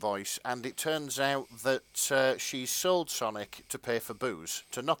drunken voice, and it turns out that she's sold Sonic to pay for booze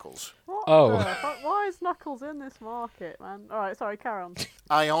to Knuckles. What Oh. the fuck? Why is Knuckles in this market, man? Alright, sorry, carry on.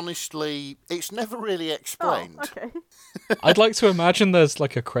 I honestly... It's never really explained. Oh, okay. I'd like to imagine there's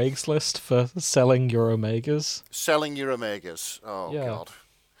like a Craigslist for selling your Omegas. Selling your Omegas. Oh, Yeah. God.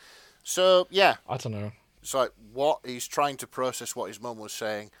 So, yeah. I don't know. It's like, what? He's trying to process what his mum was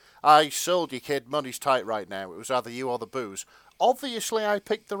saying. I sold you, kid. Money's tight right now. It was either you or the booze. Obviously, I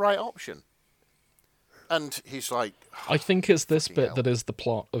picked the right option. And he's like... I think it's this fucking bit hell. that is the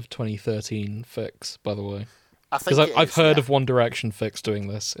plot of 2013 Fix, by the way. I think Because it I've is, heard yeah. of One Direction Fix doing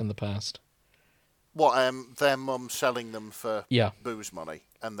this in the past. What, their mum selling them for Yeah. booze money,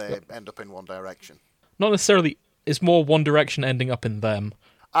 and they end up in One Direction. Not necessarily... It's more One Direction ending up in them.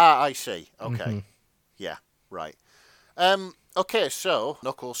 Ah, I see. Okay. Yeah, right. Okay, so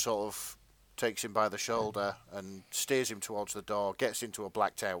Knuckles sort of takes him by the shoulder and steers him towards the door, gets into a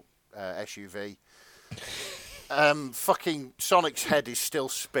blacked out SUV. Fucking Sonic's head is still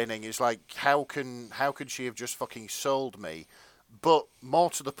spinning. He's like, how can she have just fucking sold me? But more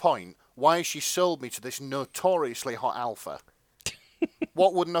to the point, why has she sold me to this notoriously hot alpha?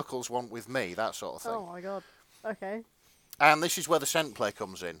 What would Knuckles want with me? That sort of thing. Oh my god. Okay. And this is where the scent play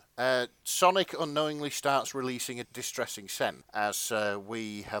comes in. Sonic unknowingly starts releasing a distressing scent, as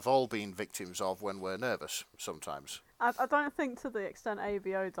we have all been victims of when we're nervous sometimes. I don't think to the extent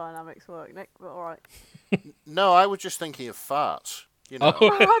ABO dynamics work, Nick, but alright. No, I was just thinking of farts. You know. Oh.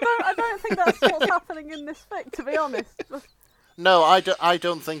 I don't think that's what's happening in this fic, to be honest. No, I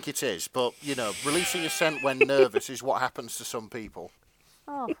don't think it is. But, you know, releasing a scent when nervous is what happens to some people.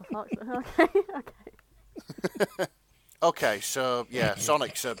 Oh, for fuck's sake. Okay. Okay, so, yeah,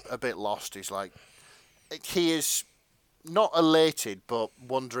 Sonic's a bit lost. He's like... He is not elated, but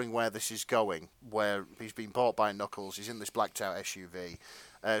wondering where this is going, where he's been bought by Knuckles. He's in this blacked-out SUV.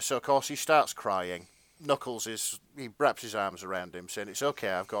 So, of course, he starts crying. Knuckles he wraps his arms around him, saying, "It's okay,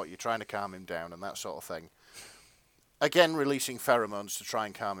 I've got you," trying to calm him down and that sort of thing. Again, releasing pheromones to try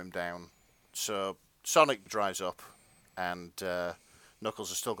and calm him down. So, Sonic dries up, and Knuckles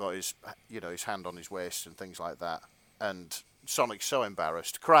has still got his hand on his waist and things like that. And Sonic's so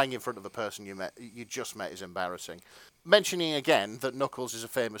embarrassed. Crying in front of the person you just met is embarrassing. Mentioning again that Knuckles is a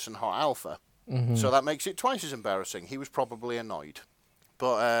famous and hot alpha. So that makes it twice as embarrassing. He was probably annoyed.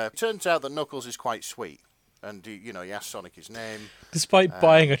 But it turns out that Knuckles is quite sweet. And, he asks Sonic his name. Despite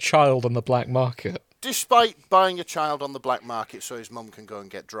buying a child on the black market. Despite buying a child on the black market so his mum can go and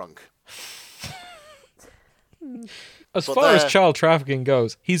get drunk. As But far as child trafficking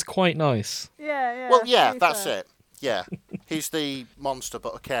goes, he's quite nice. Yeah. Well, yeah, to be that's fair. it. Yeah, he's the monster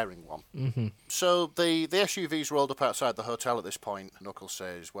but a caring one. Mm-hmm. So the SUV's rolled up outside the hotel at this point. Knuckles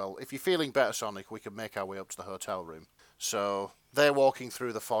says, "Well, if you're feeling better, Sonic, we can make our way up to the hotel room." So they're walking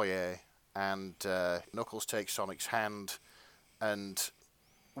through the foyer, and Knuckles takes Sonic's hand and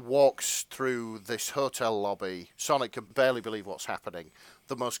walks through this hotel lobby. Sonic can barely believe what's happening.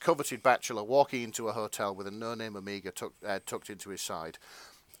 The most coveted bachelor walking into a hotel with a no-name Amiga tucked into his side.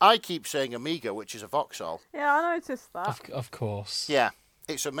 I keep saying Amiga, which is a Vauxhall. Yeah, I noticed that. Of course. Yeah,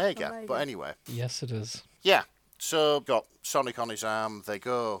 it's Omega, Omega. but anyway. Yes, it is. Yeah, so got Sonic on his arm, they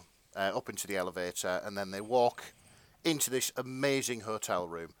go up into the elevator, and then they walk into this amazing hotel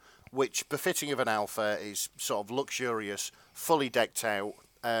room, which, befitting of an alpha, is sort of luxurious, fully decked out.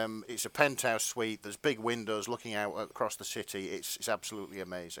 It's a penthouse suite, there's big windows looking out across the city, it's absolutely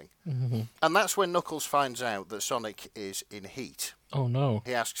amazing. Mm-hmm. And that's when Knuckles finds out that Sonic is in heat. Oh no.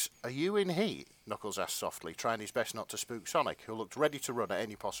 He asks, "Are you in heat?" Knuckles asks softly, trying his best not to spook Sonic, who looked ready to run at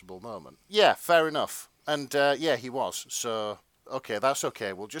any possible moment. Yeah, fair enough. And yeah, he was. So, okay, that's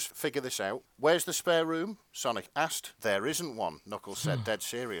okay. We'll just figure this out. "Where's the spare room?" Sonic asked. "There isn't one," Knuckles said, dead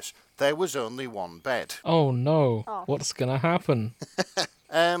serious. "There was only one bed." Oh no. Oh. What's gonna happen?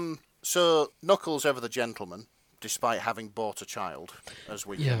 So Knuckles, ever the gentleman, despite having bought a child, as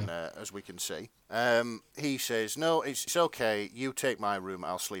we can see, he says, "No, it's okay. You take my room.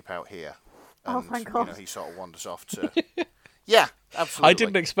 I'll sleep out here." And, Oh, thank God. he sort of wanders off to. Yeah, absolutely. I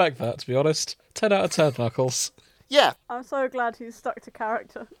didn't expect that, to be honest. 10 out of 10, Knuckles. Yeah, I'm so glad he's stuck to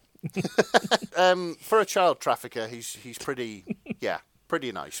character. for a child trafficker, he's pretty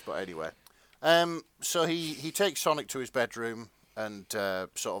nice. But anyway, so he takes Sonic to his bedroom and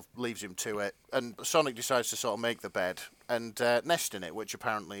sort of leaves him to it. And Sonic decides to sort of make the bed and nest in it, which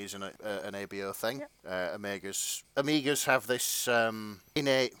apparently is an ABO thing. Yep. Amigas have this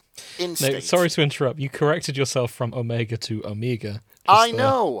innate instinct. No, sorry to interrupt. You corrected yourself from Omega to Omega. I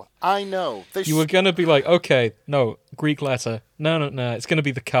know. This... You were going to be like, okay, no, Greek letter. No, it's going to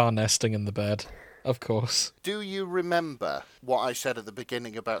be the car nesting in the bed. Of course. Do you remember what I said at the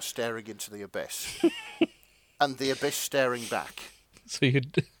beginning about staring into the abyss? And the abyss staring back? So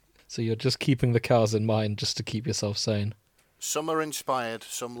you're just keeping the cars in mind just to keep yourself sane. Some are inspired,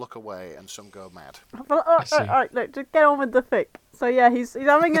 some look away, and some go mad. But, all right, look, just get on with the fic. So yeah, he's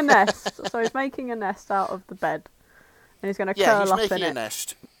having a nest. So he's making a nest out of the bed, and he's going to curl up in it. Yeah, he's making a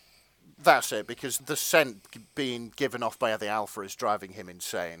nest. That's it, because the scent being given off by the alpha is driving him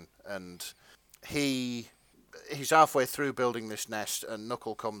insane, and he's halfway through building this nest, and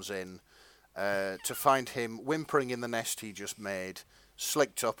Knuckle comes in to find him whimpering in the nest he just made,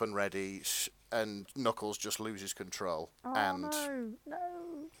 slicked up and ready, and Knuckles just loses control. No.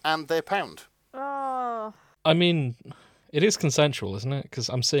 And they pound. Oh. I mean, it is consensual, isn't it? Because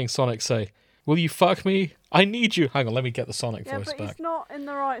I'm seeing Sonic say, "Will you fuck me? I need you." Hang on, let me get the Sonic voice but back. he's not in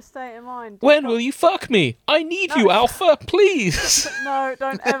the right state of mind. When will you fuck me? I need you, Alpha, please. No,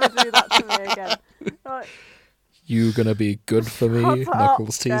 don't ever do that to me again. Right. You gonna be good for me? Shut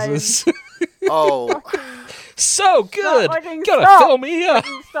Knuckles up, teases. Oh, So good! fucking Gotta stop. fill me up!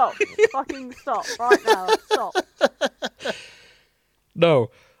 Fucking stop right now. Stop. No.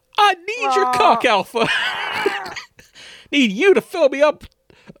 I need your Ah. cock, Alpha! Need you to fill me up!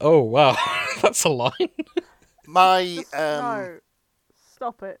 Oh, wow. That's a line. my No.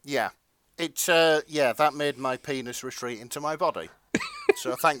 Stop it. yeah, that made my penis retreat into my body.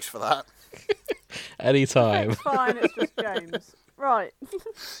 So thanks for that. Anytime. It's fine, it's just James. Right.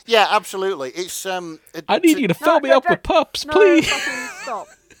 Yeah, absolutely. It's I need you to fill me up with pups, No, please! fucking stop.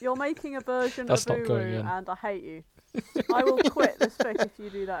 You're making a version That's of not going Uru, in. and I hate you. I will quit this fic if you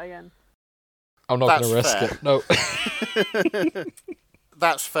do that again. I'm not That's gonna risk fair. it. No.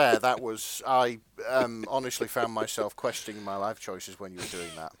 That's fair. I honestly found myself questioning my life choices when you were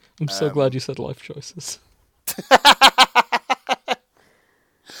doing that. I'm so glad you said life choices.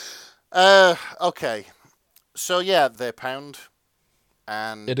 Okay. So yeah, they pound.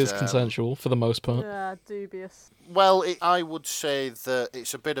 And It is consensual for the most part. Yeah, dubious. Well, I would say that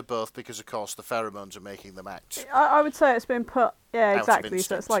it's a bit of both because, of course, the pheromones are making them act. I would say it's been put... Yeah, Out of exactly. So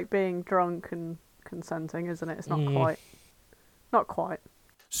instinct. it's like being drunk and consenting, isn't it? It's not quite. Not quite.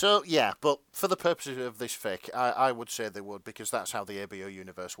 So, yeah, but for the purposes of this fic, I would say they would, because that's how the ABO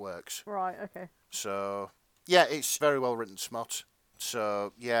universe works. Right, okay. So, yeah, it's very well written smut.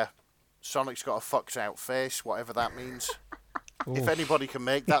 So, yeah, Sonic's got a fucked out face, whatever that means. If anybody can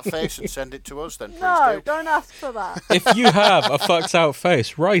make that face and send it to us, then please No, do. don't ask for that. If you have a fucked out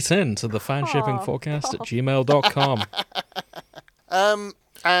face, write in to the fanshippingforecast@gmail.com.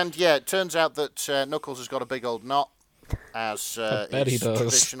 And yeah, it turns out that Knuckles has got a big old knot, as bet he does.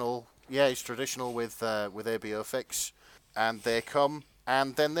 traditional. Yeah, it's traditional with ABO fics, and they come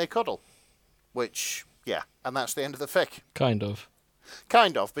and then they cuddle, which and that's the end of the fic. Kind of.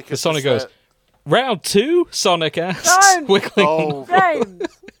 Kind of, because Sonic there's, goes, "Round 2?" Sonic asks, Don't! wiggling. Oh, James!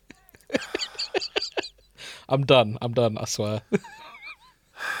 I'm done, I swear.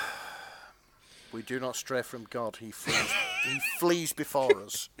 we do not stray from God. He flees before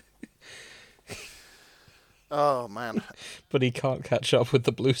us. Oh man. But he can't catch up with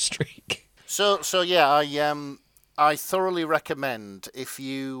the blue streak. So yeah, I thoroughly recommend, if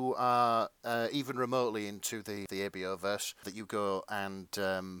you are even remotely into the ABO verse, that you go and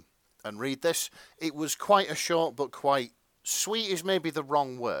read this. It was quite a short but quite sweet is maybe the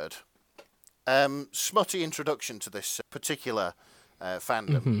wrong word. Smutty introduction to this particular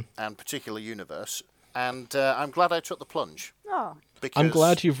fandom and particular universe, and I'm glad I took the plunge. Oh, Because, I'm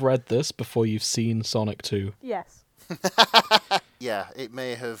glad you've read this before you've seen Sonic 2. yes. Yeah, it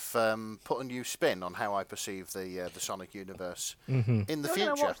may have put a new spin on how I perceive the Sonic universe in the You're going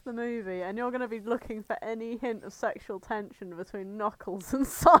future. to watch the movie and you're going to be looking for any hint of sexual tension between Knuckles and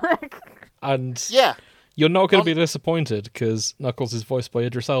Sonic. And Yeah, you're not going to be disappointed, because Knuckles is voiced by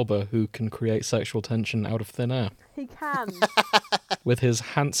Idris Elba, who can create sexual tension out of thin air He can. with his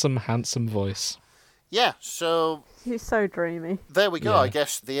handsome, handsome voice. yeah. So He's so dreamy. there we go. Yeah. I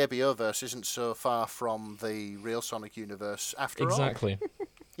guess the ABO-verse isn't so far from the real Sonic universe after all. Exactly.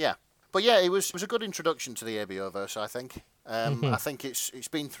 Yeah. But yeah, it was a good introduction to the ABO-verse, I think. I think it's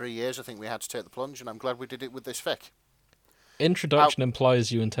been 3 years. I think we had to take the plunge, and I'm glad we did it with this fic. Introduction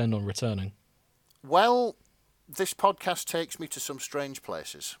implies you intend on returning. Well, this podcast takes me to some strange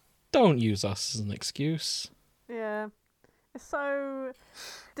places. Don't use us as an excuse. Yeah. It's so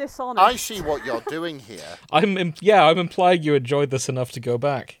dishonest. I see what you're doing here. I'm implying you enjoyed this enough to go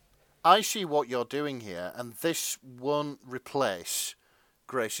back. I see what you're doing here, and this won't replace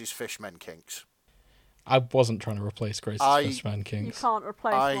Grace's Fishmen Kinks. I wasn't trying to replace Grace's Fishman You Kings. can't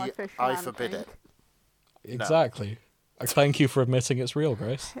replace my fish I man forbid kink. it. Exactly. Thank you for admitting it's real,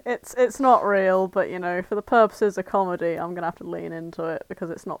 Grace. It's not real, but for the purposes of comedy, I'm gonna have to lean into it because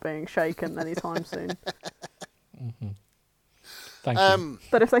it's not being shaken anytime soon. Mm-hmm. Thank you.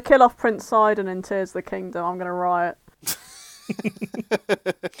 But if they kill off Prince Sidon in Tears of the Kingdom, I'm gonna riot.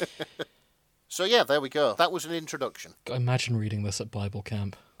 So yeah, there we go. That was an introduction. Imagine reading this at Bible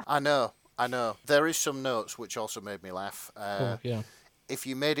camp. I know. There is some notes which also made me laugh. Yeah. If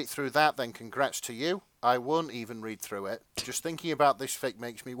you made it through that, then congrats to you. I won't even read through it. Just thinking about this fic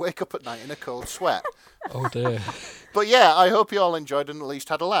makes me wake up at night in a cold sweat. Oh dear. But yeah, I hope you all enjoyed and at least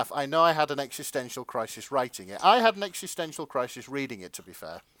had a laugh. I know I had an existential crisis writing it. I had an existential crisis reading it, to be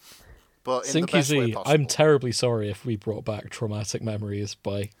fair. But in the best way possible. I'm terribly sorry if we brought back traumatic memories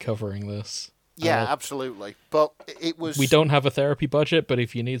by covering this. Yeah, absolutely. But it was... We don't have a therapy budget, but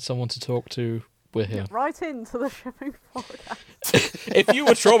if you need someone to talk to, we're here. Right into the shipping forecast. If you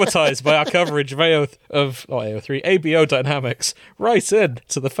were traumatized by our coverage of ABO Dynamics, write in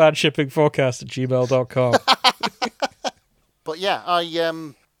to the fanshippingforecast@gmail.com. But yeah,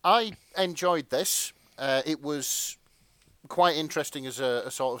 I enjoyed this. It was quite interesting as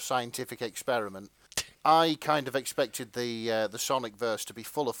a sort of scientific experiment. I kind of expected the Sonic verse to be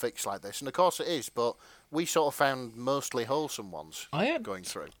full of fics like this, and of course it is, but we sort of found mostly wholesome ones going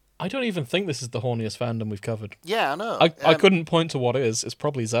through. I don't even think this is the horniest fandom we've covered. Yeah, I know. I couldn't point to what is. It's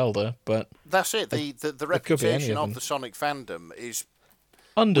probably Zelda, but... That's it. The reputation of the Sonic fandom is...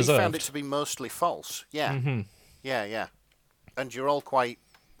 undeserved. We found it to be mostly false. Yeah. Mm-hmm. Yeah. And you're all quite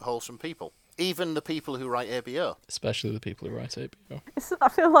wholesome people. Even the people who write ABO. Especially the people who write ABO. I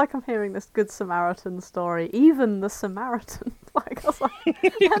feel like I'm hearing this Good Samaritan story. Even the Samaritan. I was like,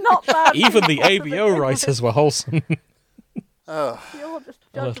 they're not bad. Even the ABO writers were wholesome. Oh. You're just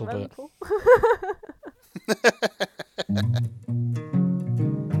judgmental.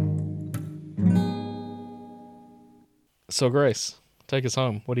 So, Grace, take us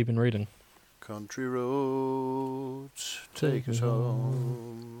home. What have you been reading? Country roads, take us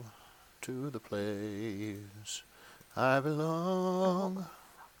home to the place I belong.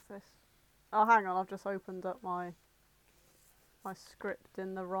 Oh, hang on, I've just opened up my script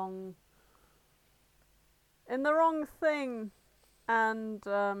in the wrong thing, and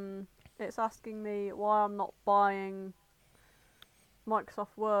it's asking me why I'm not buying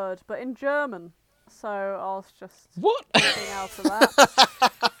Microsoft Word, but in German. So I was just looking out of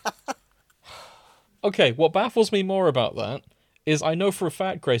that. Okay, what baffles me more about that is I know for a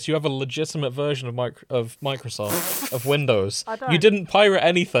fact, Grace, you have a legitimate version of Microsoft, of Windows. I don't. You didn't pirate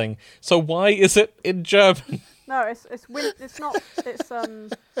anything, so why is it in German? No, it's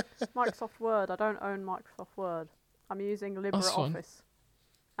Microsoft Word. I don't own Microsoft Word. I'm using LibreOffice.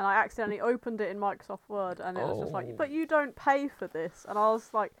 And I accidentally opened it in Microsoft Word, and it was just like, but you don't pay for this. And I was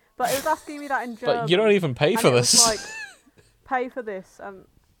like, but it was asking me that in German. But you don't even pay for this. It was like, pay for this, and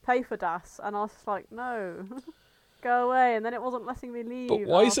pay for das. And I was just like, no, go away. And then it wasn't letting me leave. But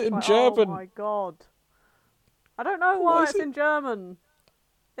why is it in like, German? Oh my god. I don't know why it's in German.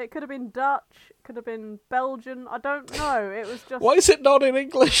 It could have been Dutch, it could have been Belgian, I don't know. It was just... Why is it not in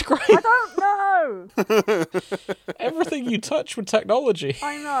English, Grace? I don't know! Everything you touch with technology.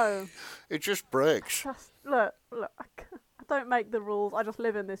 I know. It just breaks. Look, I don't make the rules, I just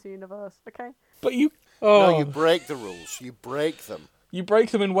live in this universe, okay? But you... No, you break the rules. You break them. You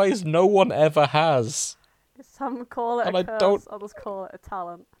break them in ways no one ever has. Some call it a curse, others call it a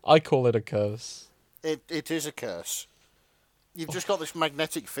talent. I call it a curse. It is a curse. You've just got this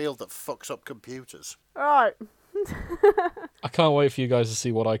magnetic field that fucks up computers. Right. I can't wait for you guys to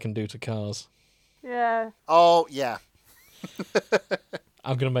see what I can do to cars. Yeah. Oh, yeah.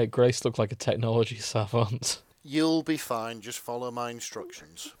 I'm going to make Grace look like a technology savant. You'll be fine. Just follow my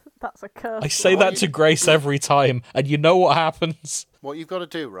instructions. That's a curse. I say that to Grace every time, and you know what happens? What you've got to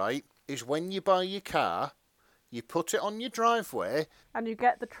do, right, is when you buy your car, you put it on your driveway. And you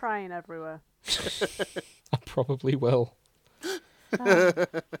get the train everywhere. I probably will.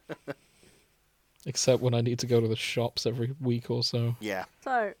 Except when I need to go to the shops every week or so. Yeah.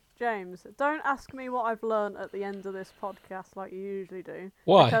 So, James, don't ask me what I've learnt at the end of this podcast like you usually do.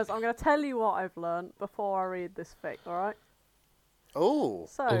 Why? Because I'm going to tell you what I've learnt before I read this fic, alright? Oh.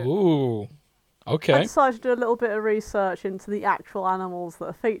 So, ooh. Okay. I decided to do a little bit of research into the actual animals that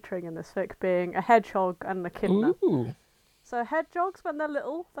are featuring in this fic, being a hedgehog and an echidna. Ooh. So hedgehogs, when they're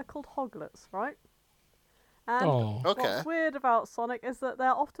little, they're called hoglets, right? And what's weird about Sonic is that they're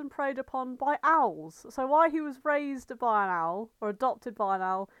often preyed upon by owls. So why he was raised by an owl, or adopted by an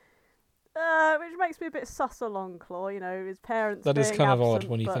owl, which makes me a bit sus of Longclaw, you know, his parents That being is kind of absent, odd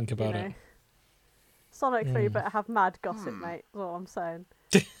when you think about know, it. Sonic 3 better have mad gossip, mate, is all I'm saying.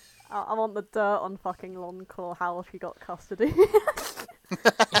 I want the dirt on fucking Longclaw, how she got custody.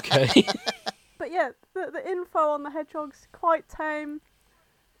 Okay. But yeah, the info on the hedgehog's quite tame,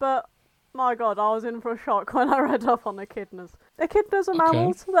 but my god, I was in for a shock when I read up on echidnas. Echidnas are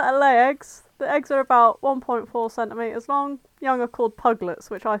mammals that lay eggs. The eggs are about 1.4 centimetres long. Young are called puglets,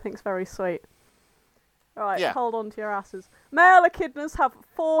 which I think is very sweet. Right, hold on to your asses. Male echidnas have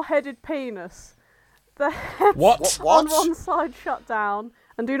 4-headed penis. The heads on one side shut down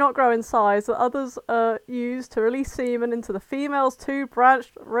and do not grow in size. The others are used to release semen into the female's 2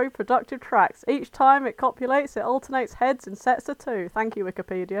 branched reproductive tracts. Each time it copulates, it alternates heads in sets of 2. Thank you,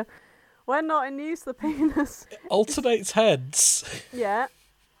 Wikipedia. When not in use, the penis alternates heads. Yeah,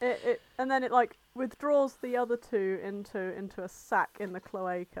 it and then it like withdraws the other 2 into a sac in the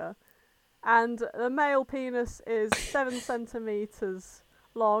cloaca. And the male penis is 7 centimetres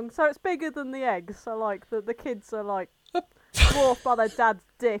long, so it's bigger than the eggs. So like the kids are like dwarfed by their dad's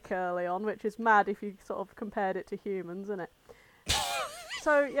dick early on, which is mad if you sort of compared it to humans, isn't it?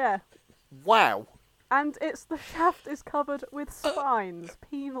 So yeah. Wow. And the shaft is covered with spines,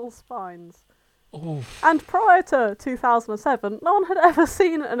 penal spines. Oof. And prior to 2007, no one had ever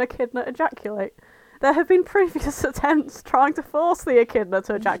seen an echidna ejaculate. There have been previous attempts trying to force the echidna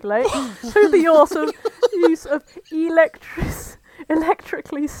to ejaculate through the use of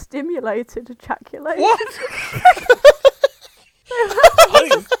electrically stimulated ejaculation. What?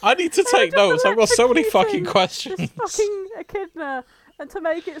 I need to take notes. I've got so many fucking questions. This fucking echidna, and to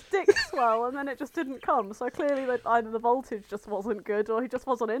make its dick swell, and then it just didn't come. So clearly, either the voltage just wasn't good, or he just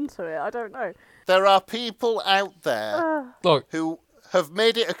wasn't into it. I don't know. There are people out there Look, who have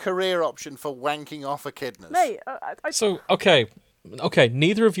made it a career option for wanking off echidnas. Mate, okay,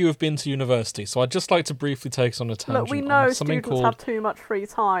 neither of you have been to university, so I'd just like to briefly take us on a tangent. Look, we know students have too much free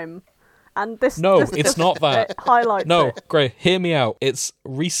time, and this it's not that. It highlights it. Great, hear me out. It's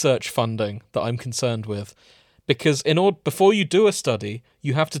research funding that I'm concerned with, because before you do a study,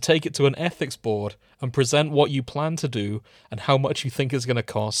 you have to take it to an ethics board and present what you plan to do and how much you think it's going to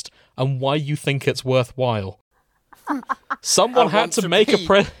cost and why you think it's worthwhile. Someone had to make I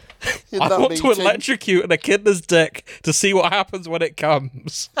want to electrocute an echidna's dick to see what happens when it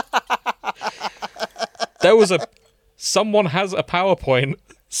comes. Someone has a PowerPoint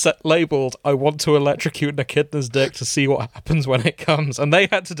labelled, I want to electrocute an echidna's dick to see what happens when it comes. And they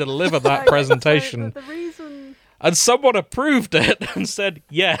had to deliver that presentation. So the reason... And someone approved it and said,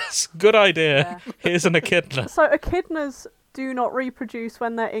 yes, good idea. Yeah. Here's an echidna. So echidnas do not reproduce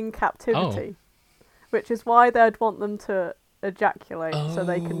when they're in captivity. Which is why they'd want them to ejaculate so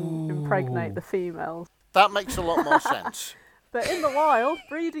they can impregnate the females. That makes a lot more sense. But in the wild,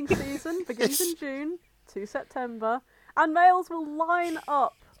 breeding season begins in June to September, and males will line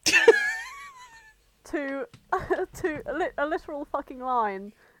up to a literal fucking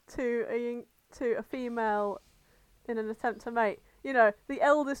line to a female in an attempt to mate. You know, the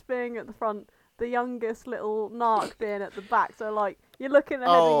eldest being at the front, the youngest little narc being at the back. So like, you're looking ahead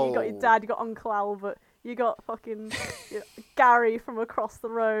and you got your dad, you got Uncle Albert, you got fucking Gary from across the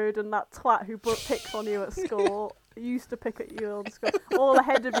road, and that twat who picks on you at school, used to pick at you on school, all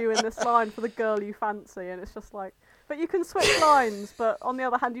ahead of you in this line for the girl you fancy, and it's just like, but you can switch lines, but on the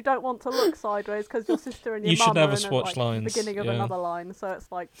other hand, you don't want to look sideways because your sister and your mum are in the beginning of another line, so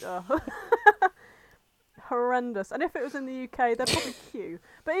it's like, horrendous. And if it was in the UK, they'd probably queue.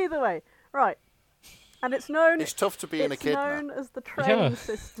 But either way, right. And it's known... It's tough to be an echidna. It's known as the train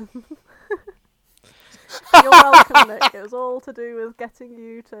system. You're welcome, Nick. It was all to do with getting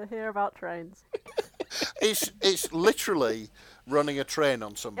you to hear about trains. It's literally running a train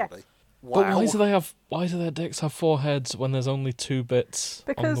on somebody. Yes. Wow. But why do their dicks have 4 heads when there's only 2 bits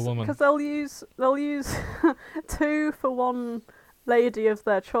on the woman? Because they'll use 2 for one lady of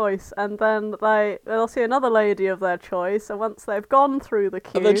their choice, and then they'll see another lady of their choice, and once they've gone through the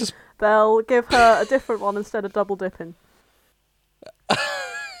queue, they'll give her a different one instead of double dipping.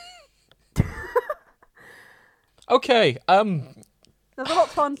 Okay, there's a lot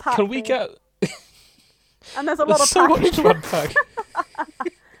to unpack. Can we get... And there's a lot of so much to unpack.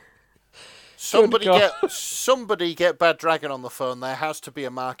 Somebody get Bad Dragon on the phone. There has to be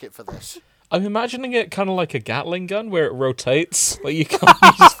a market for this. I'm imagining it kind of like a Gatling gun where it rotates, but you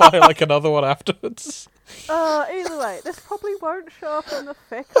just fire like another one afterwards. Either way, this probably won't show up in the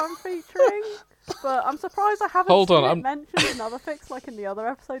fic I'm featuring, but I'm surprised I haven't seen it mentioned in other fics, like in the other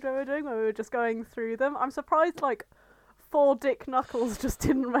episode we were doing, where we were just going through them. I'm surprised, like, 4 Dick Knuckles just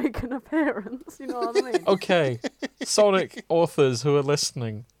didn't make an appearance. You know what I mean? Okay, Sonic authors who are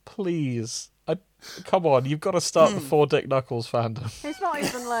listening, please. Come on, you've got to start the 4 Dick Knuckles fandom. He's not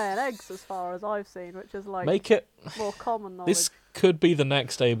even laying eggs as far as I've seen, which is like Make it. more common knowledge. This could be the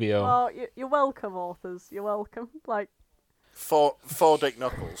next ABO. Well, you're welcome, authors. You're welcome. Like 4 Dick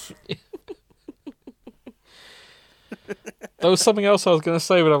Knuckles. There was something else I was going to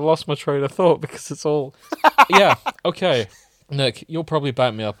say, but I've lost my train of thought because it's all... Yeah, okay. Nick, you'll probably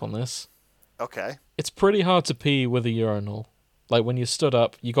back me up on this. Okay. It's pretty hard to pee with a urinal. Like, when you stood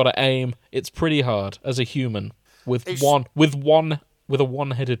up, you got to aim. It's pretty hard as a human with a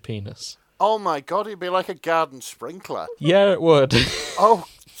one-headed penis. Oh my god, it'd be like a garden sprinkler. Yeah, it would. Oh.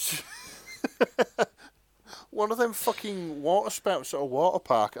 One of them fucking water spouts at a water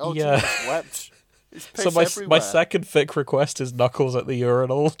park. Oh, Yeah. Jesus, wept. It's piss So everywhere. my second thick request is Knuckles at the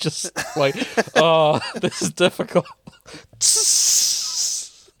urinal. Just like, oh, this is difficult.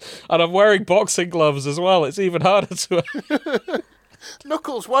 And I'm wearing boxing gloves as well. It's even harder to...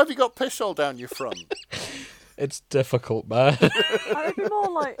 Knuckles, why have you got piss all down your front? It's difficult, man. it'd be more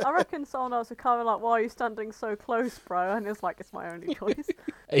like, I reckon someone else would come and like, why are you standing so close, bro? And it's like, it's my only choice.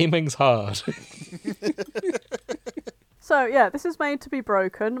 Aiming's hard. So yeah, this is made to be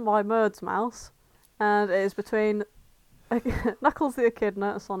broken by Murd's Mouse, and it is between Knuckles the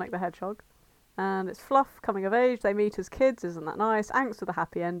Echidna and Sonic the Hedgehog. And it's Fluff coming of age, they meet as kids, isn't that nice? Angst with a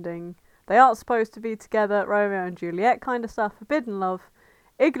happy ending. They aren't supposed to be together, Romeo and Juliet kind of stuff, forbidden love,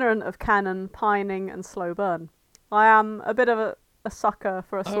 ignorant of canon, pining, and slow burn. I am a bit of a sucker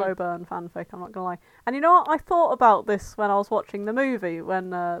for a slow burn fanfic, I'm not gonna lie. And you know what? I thought about this when I was watching the movie, when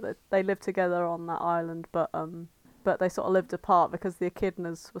they lived together on that island, but they sort of lived apart because the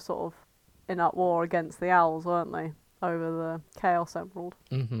Echidnas were sort of in that war against the owls, weren't they? Over the Chaos Emerald.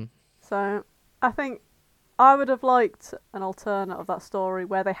 Mm-hmm. So I think I would have liked an alternate of that story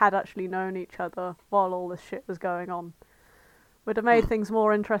where they had actually known each other while all this shit was going on. Would have made things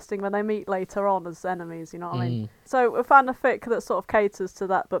more interesting when they meet later on as enemies, you know what I mean? So we found a fic that sort of caters to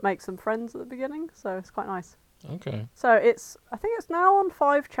that but makes them friends at the beginning, so it's quite nice. Okay. So I think it's now on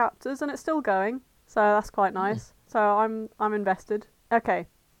 5 chapters and it's still going, so that's quite nice. So I'm invested. Okay.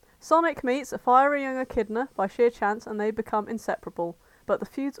 Sonic meets a fiery young Echidna by sheer chance and they become inseparable. But the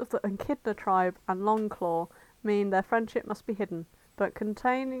feuds of the Echidna tribe and Longclaw mean their friendship must be hidden. But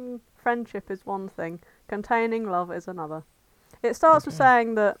containing friendship is one thing, containing love is another. It starts with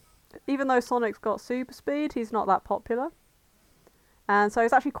saying that even though Sonic's got super speed, he's not that popular. And so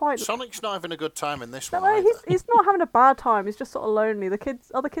he's actually quite... Sonic's not having a good time in this one. No, he's not having a bad time, he's just sort of lonely.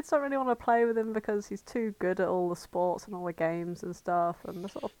 Other kids don't really want to play with him because he's too good at all the sports and all the games and stuff.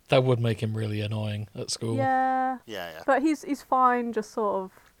 And sort of... That would make him really annoying at school. Yeah. But he's fine just sort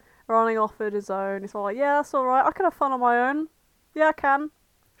of running off at his own. He's all like, yeah, that's alright, I can have fun on my own. Yeah, I can.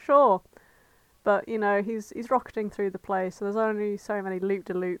 Sure. But, you know, he's rocketing through the place, so there's only so many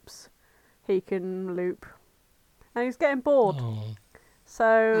loop-de-loops he can loop. And he's getting bored. Oh.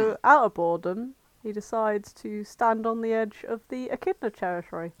 So, out of boredom, he decides to stand on the edge of the Echidna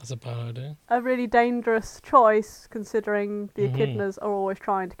territory. That's a bad idea. A really dangerous choice, considering the Echidnas are always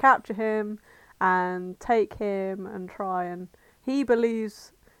trying to capture him and take him and try and, he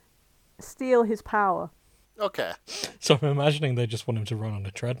believes, steal his power. Okay. So I'm imagining they just want him to run on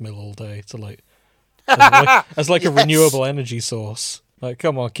a treadmill all day to like as a renewable energy source. Like,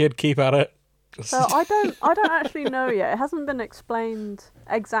 come on, kid, keep at it. So I don't actually know yet. It hasn't been explained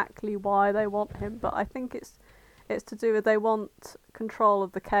exactly why they want him, but I think it's to do with they want control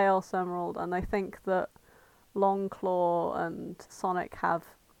of the Chaos Emerald, and they think that Longclaw and Sonic have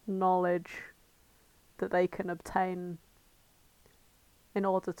knowledge that they can obtain in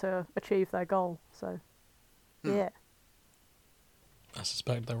order to achieve their goal. So, yeah. I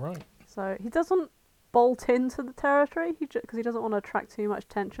suspect they're right. So he doesn't bolt into the territory because he doesn't want to attract too much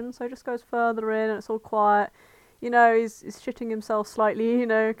attention, so he just goes further in and it's all quiet. You know, he's shitting himself slightly, you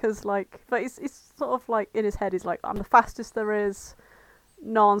know, because but he's sort of like in his head he's like, I'm the fastest there is,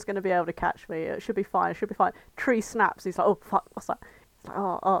 no one's going to be able to catch me, it should be fine. Tree snaps, he's like, oh fuck, what's that? He's like,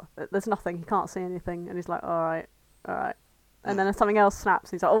 oh, there's nothing, he can't see anything, and he's like, alright. And then something else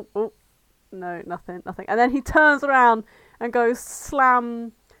snaps, and he's like, oh, no, nothing. And then he turns around and goes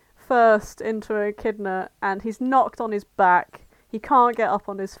slam first into an Echidna, and he's knocked on his back. He can't get up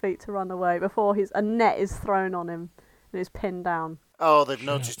on his feet to run away before a net is thrown on him and he's pinned down. Oh, they've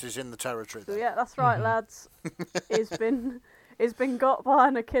noticed he's in the territory then. So yeah, that's right, lads. He's been got by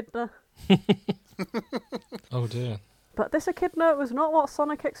an Echidna. Oh dear. But this Echidna was not what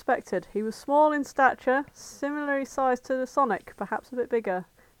Sonic expected. He was small in stature, similarly sized to Sonic, perhaps a bit bigger.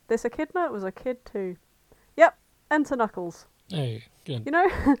 This Echidna was a kid too. Yep, enter Knuckles. Hey, good. You know,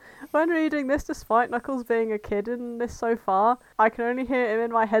 when reading this, despite Knuckles being a kid in this so far, I can only hear him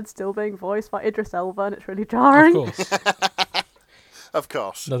in my head still being voiced by Idris Elba, and it's really jarring. Of course. Of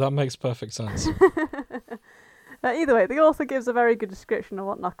course. No, that makes perfect sense. Either way, the author gives a very good description of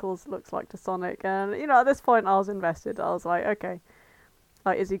what Knuckles looks like to Sonic, and at this point I was invested. I was like, okay,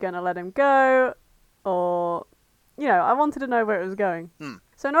 like, is he going to let him go, or I wanted to know where it was going.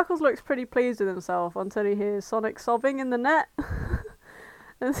 So Knuckles looks pretty pleased with himself until he hears Sonic sobbing in the net,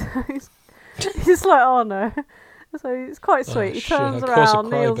 and so he's like, oh no. So it's quite sweet. He turns around,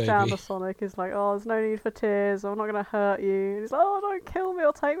 kneels down to Sonic. He's like, oh, there's no need for tears. I'm not going to hurt you. And he's like, oh, don't kill me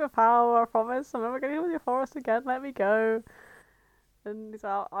or take my power. I promise. I'm never going to heal your forest again. Let me go. And he's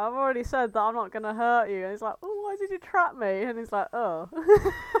like, I've already said that I'm not going to hurt you. And he's like, oh, why did you trap me? And he's like, oh.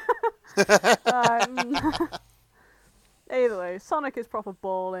 Either way, Sonic is proper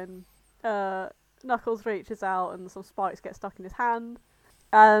balling. Knuckles reaches out and some spikes get stuck in his hand.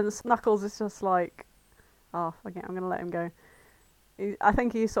 And Knuckles is just like, oh, okay, I'm going to let him go. I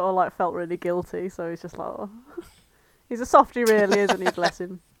think he sort of like felt really guilty, so he's just like, oh. He's a softie really, isn't he? Bless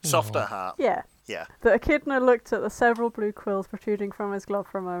him. Soft at heart. Yeah. Yeah. The echidna looked at the several blue quills protruding from his glove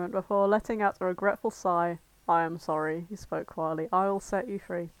for a moment before letting out a regretful sigh. I am sorry, he spoke quietly. I will set you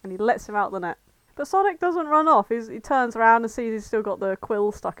free. And he lets him out the net. But Sonic doesn't run off. He turns around and sees he's still got the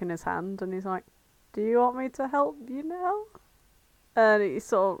quill stuck in his hand, and he's like, do you want me to help you now? And he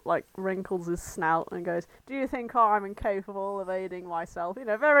sort of like wrinkles his snout and goes, do you think I'm incapable of aiding myself?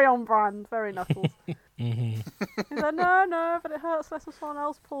 Very on brand, very Knuckles. He's like, no, but it hurts less if someone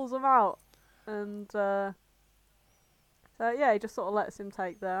else pulls him out. And so yeah, he just sort of lets him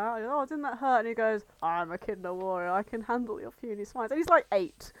take that out. Oh, didn't that hurt? And he goes, I'm a kidna warrior, I can handle your puny smiles. And he's like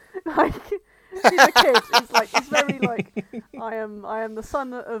 8. Like, he's a kid. He's very like, I am the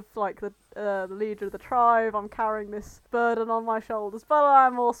son of like the leader of the tribe. I'm carrying this burden on my shoulders, but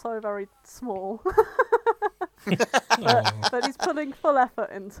I'm also very small. but he's putting full effort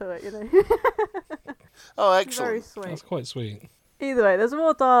into it, Oh, It's excellent. very sweet. That's quite sweet. Either way, there's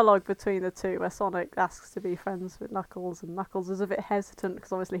more dialogue between the two where Sonic asks to be friends with Knuckles, and Knuckles is a bit hesitant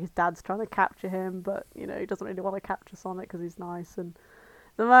because obviously his dad's trying to capture him, but he doesn't really want to capture Sonic because he's nice, and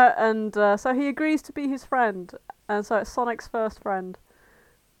so he agrees to be his friend, and so it's Sonic's first friend,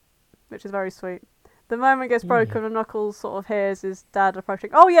 which is very sweet. The moment gets broken and Knuckles sort of hears his dad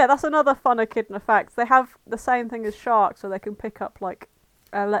approaching. Oh yeah, that's another fun echidna fact. They have the same thing as sharks, so they can pick up like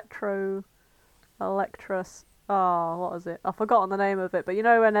electrus. Oh, what was it? I've forgotten the name of it, but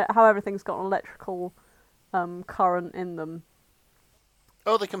how everything's got an electrical current in them.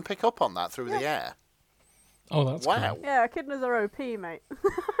 Oh, they can pick up on that through the air. Oh, that's wow. cool. Yeah, echidnas are OP, mate.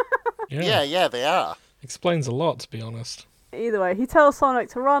 Yeah, they are. Explains a lot, to be honest. Either way, he tells Sonic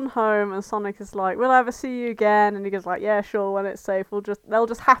to run home, and Sonic is like, "Will I ever see you again?" And he goes like, "Yeah, sure, when it's safe. They'll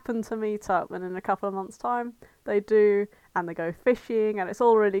just happen to meet up." And in a couple of months' time, they do, and they go fishing, and it's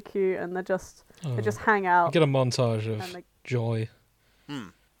all really cute, and they just hang out. You get a montage of joy.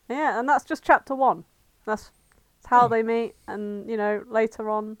 Yeah, and that's just chapter 1. That's how they meet, and later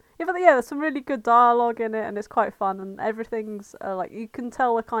on. Yeah, but there's some really good dialogue in it, and it's quite fun, and everything's like you can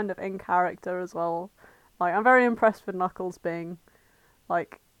tell the kind of in character as well. Like, I'm very impressed with Knuckles being,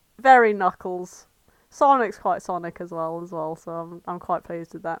 like, very Knuckles. Sonic's quite Sonic as well, so I'm quite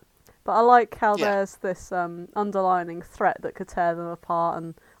pleased with that. But I like how there's this underlining threat that could tear them apart,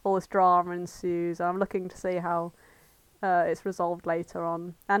 and all this drama ensues. And I'm looking to see how it's resolved later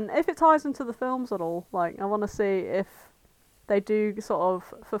on. And if it ties into the films at all, like, I want to see if they do sort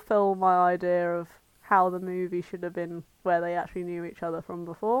of fulfill my idea of how the movie should have been, where they actually knew each other from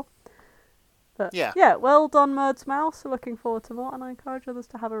before. But yeah, well done, Murd's Mouse. Looking forward to more, and I encourage others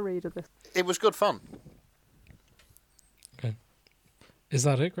to have a read of this. It was good fun. Okay. Is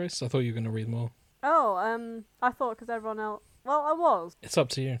that it, Grace? I thought you were going to read more. Oh, I thought because everyone else... Well, I was. It's up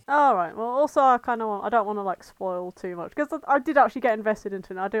to you. Alright, well, also I don't want to, like, spoil too much, because I did actually get invested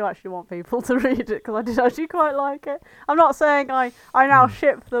into it, and I do actually want people to read it, because I did actually quite like it. I'm not saying I now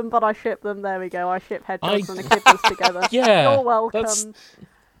ship them, but I ship them, there we go, I ship Hedgehogs and Echidnas together. Yeah. You're welcome.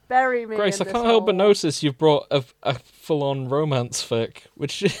 Bury me Grace, in I can't help but notice you've brought a full-on romance fic,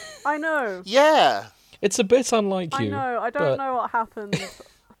 which... I know. Yeah. It's a bit unlike you. I know, I don't know what happened.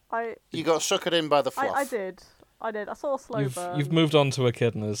 You got suckered in by the fluff. I did. I saw a slow burn. You've moved on to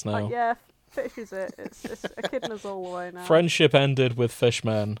echidnas now. Yeah, fish is it. It's echidnas all the way now. Friendship ended with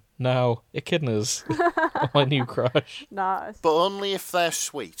Fishman. Now, echidnas are my new crush. Nah. But only if they're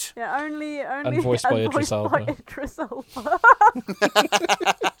sweet. Yeah, only. And voiced by Idris Elba.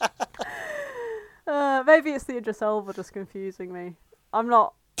 Maybe it's the Idris Elba just confusing me. I'm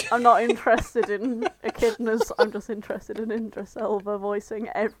not I'm not interested in echidnas. I'm just interested in Idris Elba voicing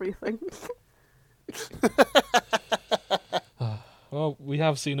everything. Well, we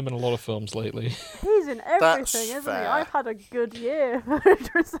have seen him in a lot of films lately. He's in everything, isn't fair. he? I've had a good year for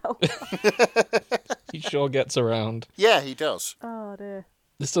Idris Elba. He sure gets around. Yeah, he does. Oh dear.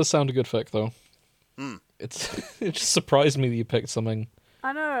 This does sound a good fic, though. It just surprised me that you picked something.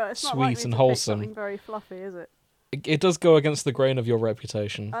 I know, it's not Sweet like me and to pick wholesome. something very fluffy, is it? It does go against the grain of your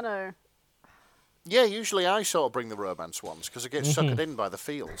reputation. I know. Yeah, usually I sort of bring the romance ones because I get suckered in by the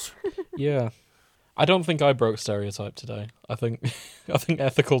feels. Yeah. I don't think I broke stereotype today. I think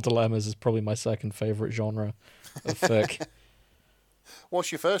ethical dilemmas is probably my second favourite genre of fic.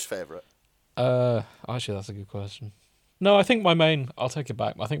 What's your first favourite? Actually, that's a good question. No, I'll take it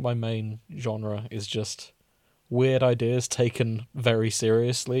back. I think my main genre is just weird ideas taken very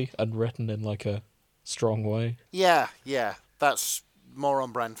seriously and written in like a strong way. Yeah, that's more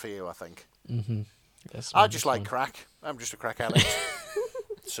on brand for you, I think. Mm-hmm. Yes, I just like crack. I'm just a crack addict.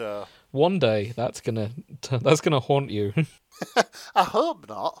 So one day that's gonna haunt you. I hope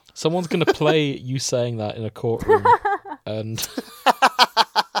not. Someone's gonna play you saying that in a courtroom and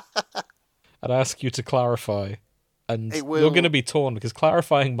ask you to clarify, and you're gonna be torn because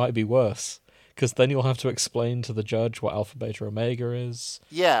clarifying might be worse. Because then you'll have to explain to the judge what Alpha, Beta, Omega is.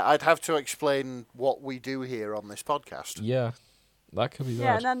 Yeah, I'd have to explain what we do here on this podcast. Yeah, that could be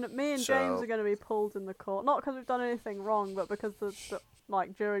bad. Yeah, and then me and James are going to be pulled in the court. Not because we've done anything wrong, but because the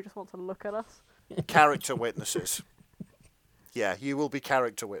jury just wants to look at us. Character witnesses. Yeah, you will be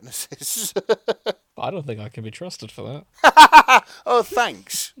character witnesses. I don't think I can be trusted for that. Oh,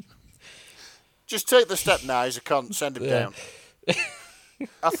 thanks. Just take the step now, he's a cunt, send him down.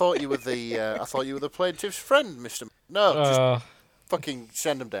 I thought you were the plaintiff's friend, Mr. No, just fucking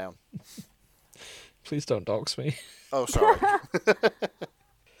send him down. Please don't dox me. Oh, sorry.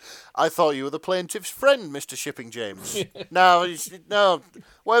 I thought you were the plaintiff's friend, Mr. Shipping James. No.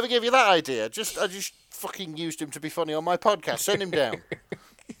 Whatever gave you that idea? I just fucking used him to be funny on my podcast. Send him down.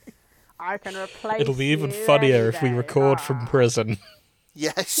 I can replace. It'll be even you funnier any if we day. record from prison.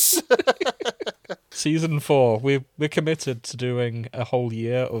 Yes. Season 4, we're committed to doing a whole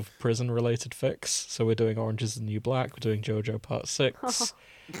year of prison-related fics. So we're doing Orange is the New Black, we're doing JoJo Part 6.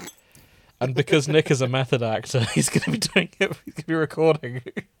 And because Nick is a method actor, he's going to be doing it, he's going to be recording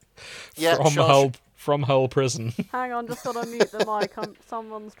from Hull Prison. Hang on, just gotta mute the mic.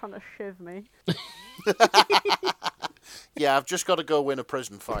 Someone's trying to shiv me. Yeah, I've just got to go win a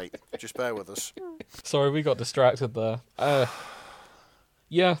prison fight. Just bear with us. Sorry, we got distracted there.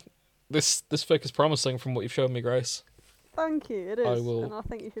 Yeah, this fic is promising from what you've shown me, Grace. Thank you, it is. And I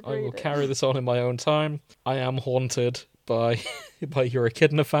think you should read it. I will carry this on in my own time. I am haunted by your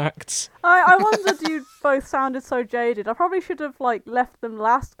echidna facts. I wondered you both sounded so jaded. I probably should have left them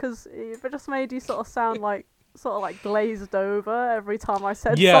last because it just made you sort of glazed over every time I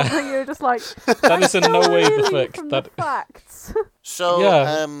said something. You were just like, that is in no way the fic. From the facts. So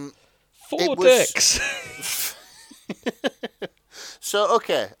yeah, 4 dicks. So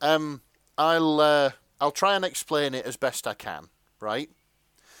okay, I'll try and explain it as best I can, right?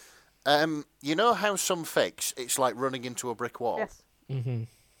 You know how some fics, it's like running into a brick wall? Yes. Mm-hmm.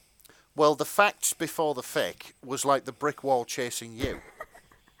 Well, the facts before the fic was like the brick wall chasing you.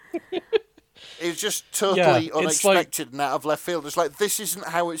 It was just totally unexpected and out of left field. It's like, this isn't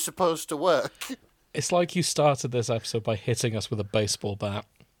how it's supposed to work. It's like you started this episode by hitting us with a baseball bat.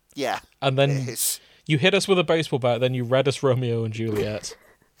 Yeah, and then it is. You hit us with a baseball bat, then you read us Romeo and Juliet.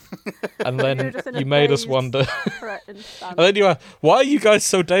 And then you made us wonder. And then you asked, why are you guys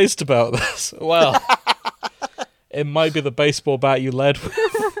so dazed about this? Well, it might be the baseball bat you led with.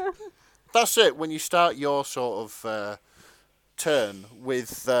 That's it. When you start your sort of turn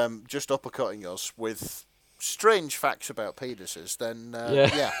with just uppercutting us with strange facts about penises, then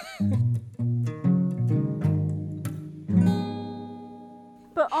yeah.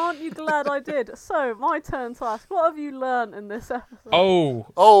 But aren't you glad I did? So, my turn to ask, what have you learnt in this episode?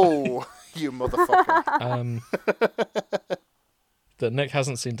 Oh, you motherfucker. That Nick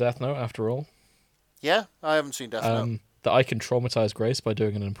hasn't seen Death Note after all. Yeah, I haven't seen Death Note. That I can traumatize Grace by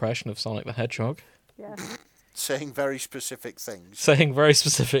doing an impression of Sonic the Hedgehog. Yeah. Saying very specific things. Saying very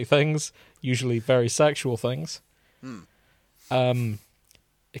specific things, usually very sexual things.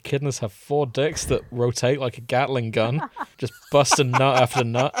 Echidnas have 4 dicks that rotate like a Gatling gun, just busting nut after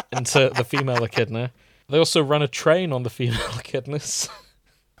nut into the female echidna. They also run a train on the female echidnas.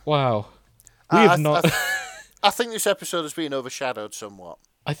 Wow. I think this episode has been overshadowed somewhat.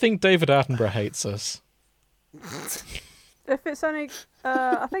 I think David Attenborough hates us. If it's only...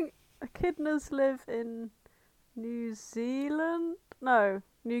 I think echidnas live in New Zealand? No.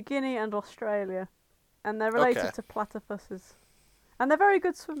 New Guinea and Australia. And they're related Okay. to platypuses. And they're very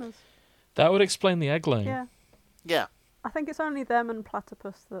good swimmers. That would explain the egg laying. Yeah. Yeah. I think it's only them and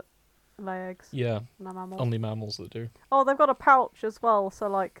platypus that lay eggs. Yeah, And they're mammals. only mammals that do. Oh, they've got a pouch as well, so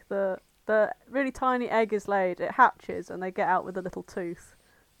like the really tiny egg is laid, it hatches, and they get out with a little tooth,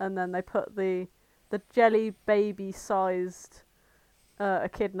 and then they put the jelly baby sized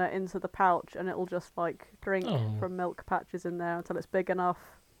echidna into the pouch, and it'll just like drink Oh. from milk patches in there until it's big enough.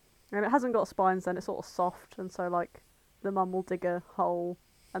 And it hasn't got spines, then it's sort of soft, and so like the mum will dig a hole,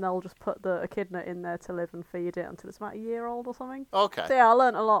 and they'll just put the echidna in there to live and feed it until it's about a year old or something. Okay. So yeah, I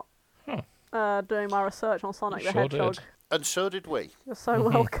learnt a lot Huh. doing my research on Sonic the Sure Hedgehog. did. And so did we. You're so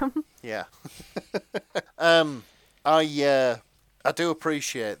welcome. Yeah. I do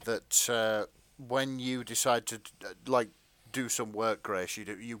appreciate that when you decide to do some work, Grace,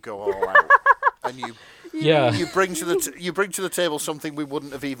 you go all out, and Yeah. you bring to the table something we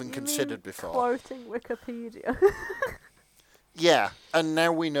wouldn't have even considered before. Quoting Wikipedia. Yeah, and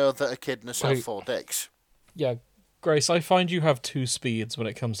now we know that echidnas have Wait. 4 dicks. Yeah, Grace, I find you have 2 speeds when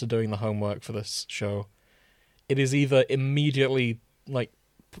it comes to doing the homework for this show. It is either immediately, like,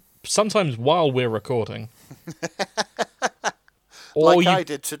 sometimes while we're recording, or Like you... I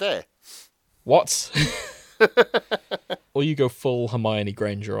did today. What? Or you go full Hermione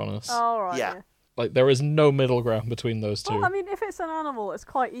Granger on us. All right. Yeah. Like, there is no middle ground between those two. Well, I mean, if it's an animal, it's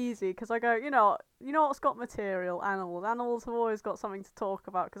quite easy because I go, you know what's got material? Animals. Animals have always got something to talk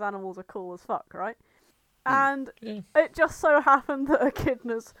about because animals are cool as fuck, right? And Yeah. it just so happened that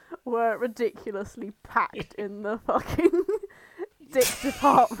echidnas were ridiculously packed in the fucking dick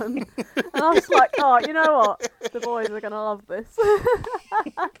department, and I was like, oh, you know what? The boys are gonna love this.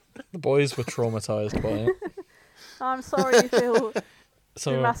 The boys were traumatized by it. I'm sorry you feel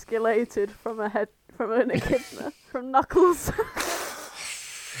So, emasculated from an echidna, from Knuckles.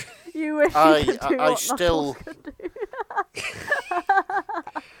 You wish you could do I what still- Knuckles could do.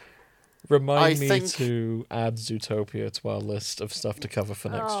 remind I me think- to add Zootopia to our list of stuff to cover for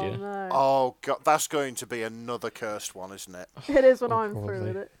next Oh year. no. Oh god, that's going to be another cursed one, isn't it? It is when Oh, I'm through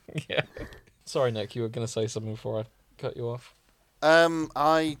with probably. it. Yeah. Sorry, Nick, you were going to say something before I cut you off.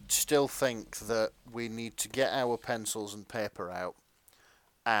 I still think that we need to get our pencils and paper out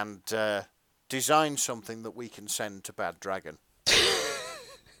and design something that we can send to Bad Dragon.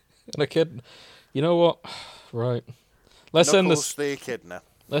 And a kid, you know what? Right. Let's end Knuckles this. the Echidna.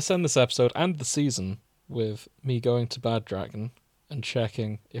 Let's end this episode and the season with me going to Bad Dragon and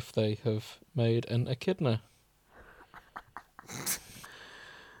checking if they have made an echidna.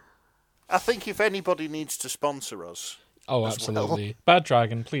 I think if anybody needs to sponsor us, Oh, as absolutely. Bad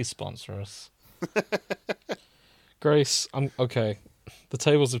Dragon, please sponsor us. Grace, okay. The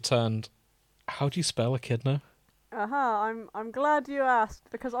tables have turned. How do you spell echidna? I'm glad you asked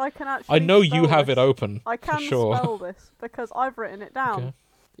because I can actually. I know you spell have this. it open. I can for sure. spell this because I've written it down.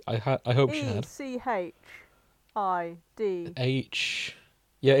 Okay. I hope you had. ECHID. H.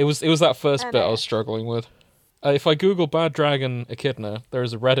 Yeah, it was that first bit I was struggling with. If I Google Bad Dragon Echidna, there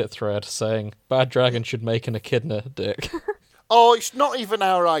is a Reddit thread saying Bad Dragon should make an echidna dick. oh, it's not even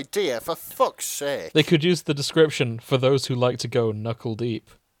our idea, for fuck's sake. They could use the description for those who like to go knuckle deep.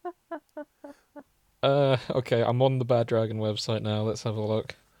 Okay, I'm on the Bad Dragon website now. Let's have a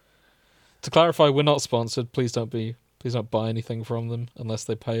look. To clarify, we're not sponsored. Please don't buy anything from them unless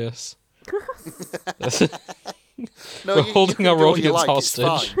they pay us. No, We're you holding can our do what you audience like, it's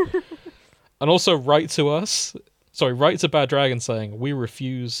hostage. fine. And also write to Bad Dragon saying, we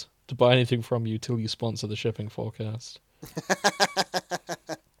refuse to buy anything from you till you sponsor the shipping forecast.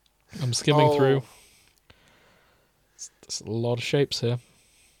 I'm skimming through. There's a lot of shapes here.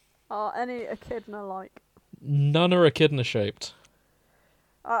 Are any echidna like? None are echidna shaped.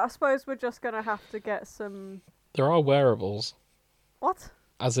 I suppose we're just gonna have to get some. There are wearables, What?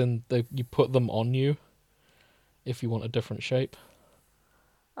 as in you put them on you if you want a different shape.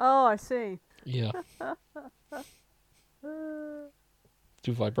 Oh, I see. Yeah.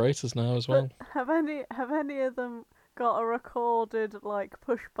 Do vibrators now as well. Have any of them got a recorded like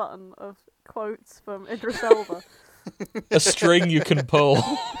push button of quotes from Idris Elba? A string you can pull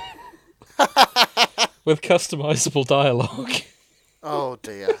with customizable dialogue. Oh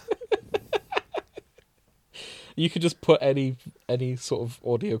dear. You could just put any sort of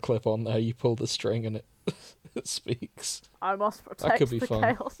audio clip on there. You pull the string and it speaks. I must protect could be the fun.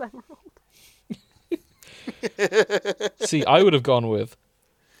 Chaos Emerald. See, I would have gone with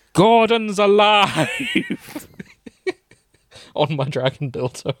Gordon's alive on my dragon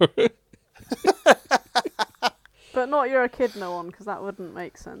dildo. But not your echidna one, because that wouldn't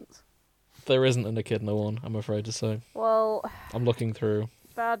make sense. There isn't an echidna one, I'm afraid to say. Well, I'm looking through.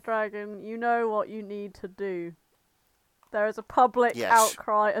 Bad Dragon, you know what you need to do. There is a public Yes.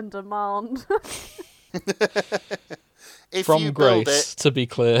 outcry and demand. If From you build Grace, it, to be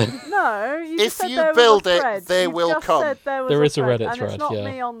clear. No, you If just said you there build was a it, thread. they You've will just come. Said there was There a is a thread, Reddit and thread, it's not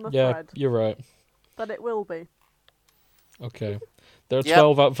yeah. me on the Yeah, thread, you're right. but it will be. Okay. There are Yep.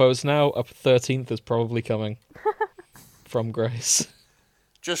 12 upvotes now. Up 13th is probably coming. From Grace.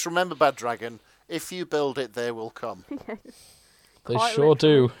 just remember, Bad Dragon, if you build it, they will come. They Quite sure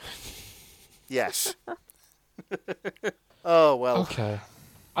literally. do. Yes. Oh, well. Okay.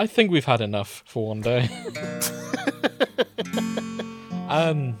 I think we've had enough for one day.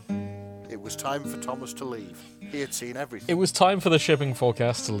 It was time for Thomas to leave. He had seen everything. It was time for the shipping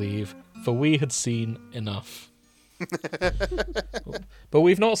forecast to leave, for we had seen enough. But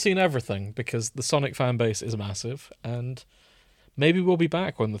we've not seen everything, because the Sonic fan base is massive, and maybe we'll be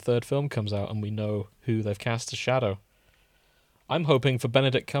back when the third film comes out and we know who they've cast as Shadow. I'm hoping for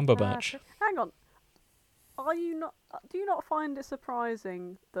Benedict Cumberbatch. Hang on. Are you not? Do you not find it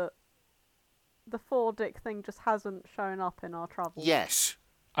surprising that the 4-dick thing just hasn't shown up in our travels? Yes.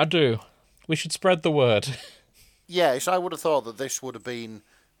 I do. We should spread the word. Yes, I would have thought that this would have been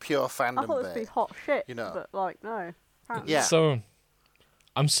pure fandom I thought it'd be bait. hot shit, you know. but like no. Apparently. Yeah. So,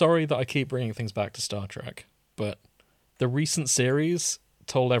 I'm sorry that I keep bringing things back to Star Trek, but the recent series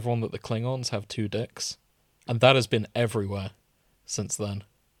told everyone that the Klingons have 2 dicks, and that has been everywhere since then.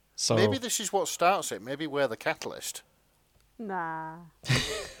 So Maybe this is what starts it. Maybe we're the catalyst. Nah.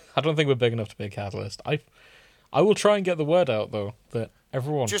 I don't think we're big enough to be a catalyst. I will try and get the word out though that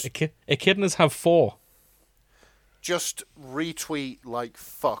everyone echidnas have 4. Just retweet like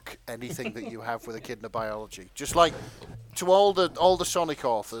fuck anything that you have with echidna biology. Just like to all the Sonic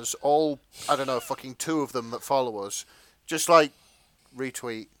authors, all I don't know, fucking 2 of them that follow us, just like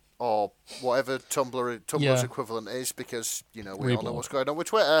retweet or whatever Tumblr's Yeah. equivalent is, because you know we all know Reblog. what's going on with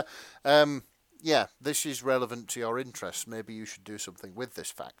Twitter. Yeah, this is relevant to your interests. Maybe you should do something with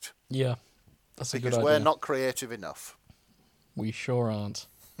this fact, Yeah, that's a because good we're idea. not creative enough. We sure aren't.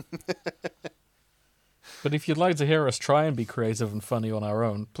 But if you'd like to hear us try and be creative and funny on our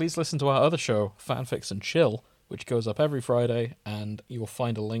own, please listen to our other show, Fanfics and Chill, which goes up every Friday, and you'll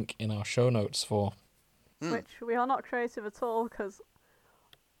find a link in our show notes for. Which we are not creative at all because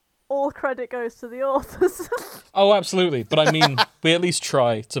all credit goes to the authors. Oh, absolutely. But I mean, we at least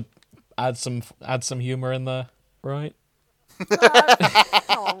try to add some humor in there, right?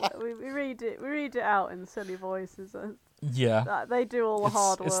 Oh, we read it out in silly voices. Yeah. They do all the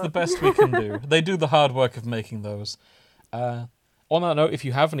hard work. It's the best we can do. They do the hard work of making those. On that note, if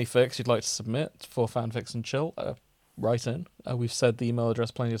you have any fics you'd like to submit for Fanfics and Chill, write in. We've said the email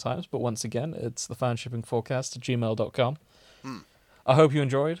address plenty of times, but once again, it's thefanshippingforecast@gmail.com. I hope you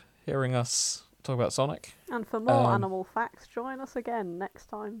enjoyed hearing us talk about Sonic. And for more animal facts, join us again next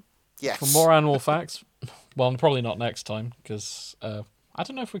time. Yes. For more animal facts, well, probably not next time, because I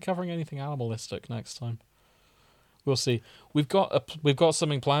don't know if we're covering anything animalistic next time. We'll see. We've got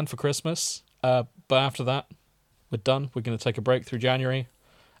something planned for Christmas, but after that, we're done. We're going to take a break through January,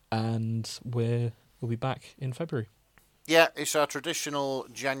 and we'll be back in February. Yeah, it's our traditional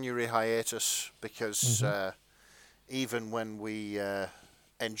January hiatus because even when we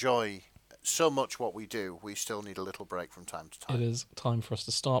enjoy so much what we do, we still need a little break from time to time. It is time for us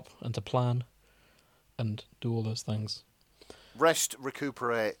to stop and to plan and do all those things. Rest,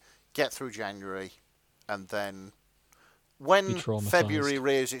 recuperate, get through January, and then Be when traumatised. February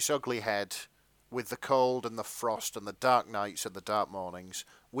rears its ugly head with the cold and the frost and the dark nights and the dark mornings,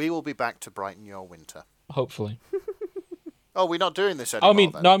 we will be back to brighten your winter. Hopefully. Oh, we're not doing this anymore.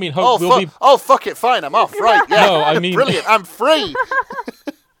 Fuck it, fine, I'm off. Right, yeah. No, I mean- brilliant, I'm free.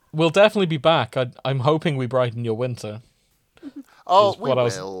 We'll definitely be back. I'm hoping we brighten your winter. Oh, Is we what I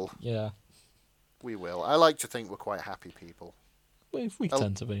was- will. Yeah, We will. I like to think we're quite happy people, we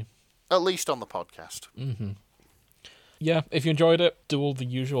tend to be. at least on the podcast. Yeah, if you enjoyed it, do all the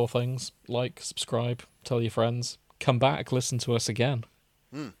usual things, like, subscribe, tell your friends, come back, listen to us again.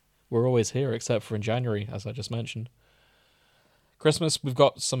 We're always here, except for in January, as I just mentioned. Christmas, we've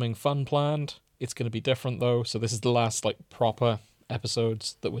got something fun planned. It's going to be different, though, so this is the last, proper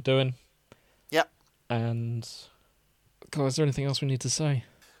episodes that we're doing. Yep. And, God, is there anything else we need to say?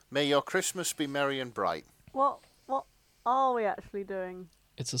 May your Christmas be merry and bright. What are we actually doing?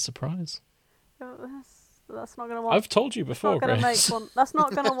 It's a surprise. That's not gonna want. I've told you before, not gonna Grace. That's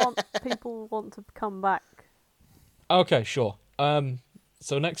not gonna want people want to come back. Okay, sure.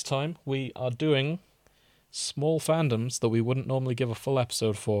 So next time we are doing small fandoms that we wouldn't normally give a full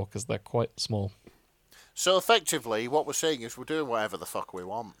episode for because they're quite small. So effectively, what we're saying is we're doing whatever the fuck we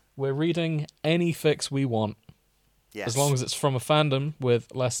want. We're reading any fics we want. Yes. As long as it's from a fandom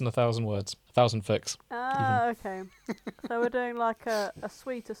with less than 1,000 words. 1,000 fics. Okay. So we're doing like a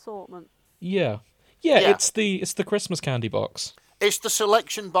sweet assortment. Yeah. Yeah. It's the Christmas candy box. It's the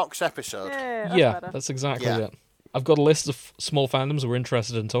selection box episode. Yeah, that's Yeah, better. that's exactly Yeah. it. I've got a list of small fandoms we're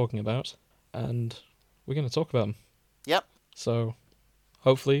interested in talking about, and we're going to talk about them. Yep. So,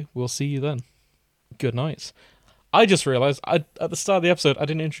 hopefully, we'll see you then. Good night. I just realised, at the start of the episode, I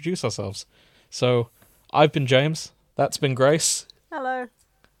didn't introduce ourselves. So, I've been James, that's been Grace, Hello.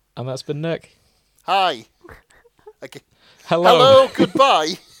 and that's been Nick. Hi. Okay. Hello. Hello.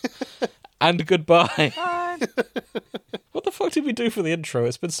 Goodbye. And goodbye. Hi. What the fuck did we do for the intro?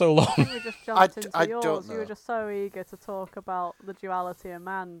 It's been so long. We just jumped into I yours. don't You were know. just so eager to talk about the duality of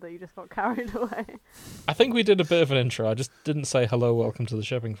man that you just got carried away. I think we did a bit of an intro. I just didn't say hello, welcome to the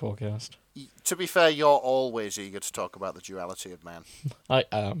shipping forecast. To be fair, you're always eager to talk about the duality of man. I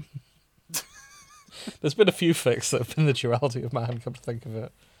am. There's been a few fics that have been the duality of man, come to think of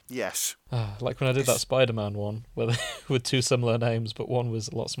it. Yes. Like when I did that Spider-Man one, with two similar names, but one was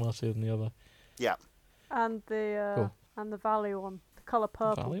a lot smarter than the other. Yeah. And the Cool. and the valley one, the colour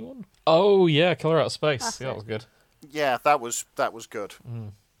purple. Valley one? Oh yeah, Killer Out of Space. That's Yeah, that it. was good. Yeah, that was good.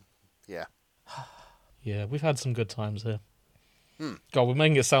 Yeah. Yeah, we've had some good times here. God, we're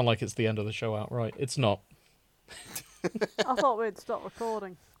making it sound like it's the end of the show outright. It's not. I thought we'd stop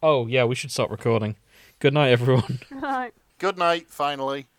recording. Oh yeah, we should stop recording. Good night, everyone. Right. Good night, finally.